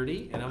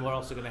entirety, and then we're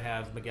also gonna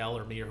have Miguel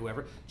or me or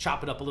whoever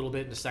chop it up a little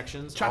bit into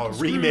sections.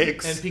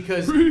 Remix. And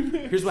because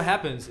here's what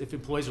happens if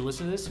employees are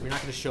listening to this, if you're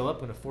not gonna show up,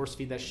 I'm gonna force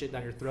feed that shit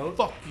down your throat.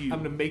 Fuck you. I'm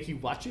gonna make you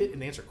watch it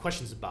and answer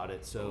questions about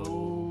it. So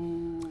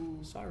Oh.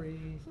 sorry.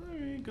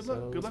 Sorry. Good So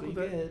luck. Good luck that's with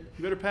what that. you get.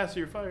 You better pass or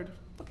you're fired.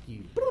 Fuck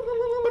you.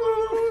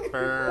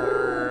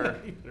 Brr.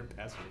 You better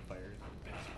pass or you're fired.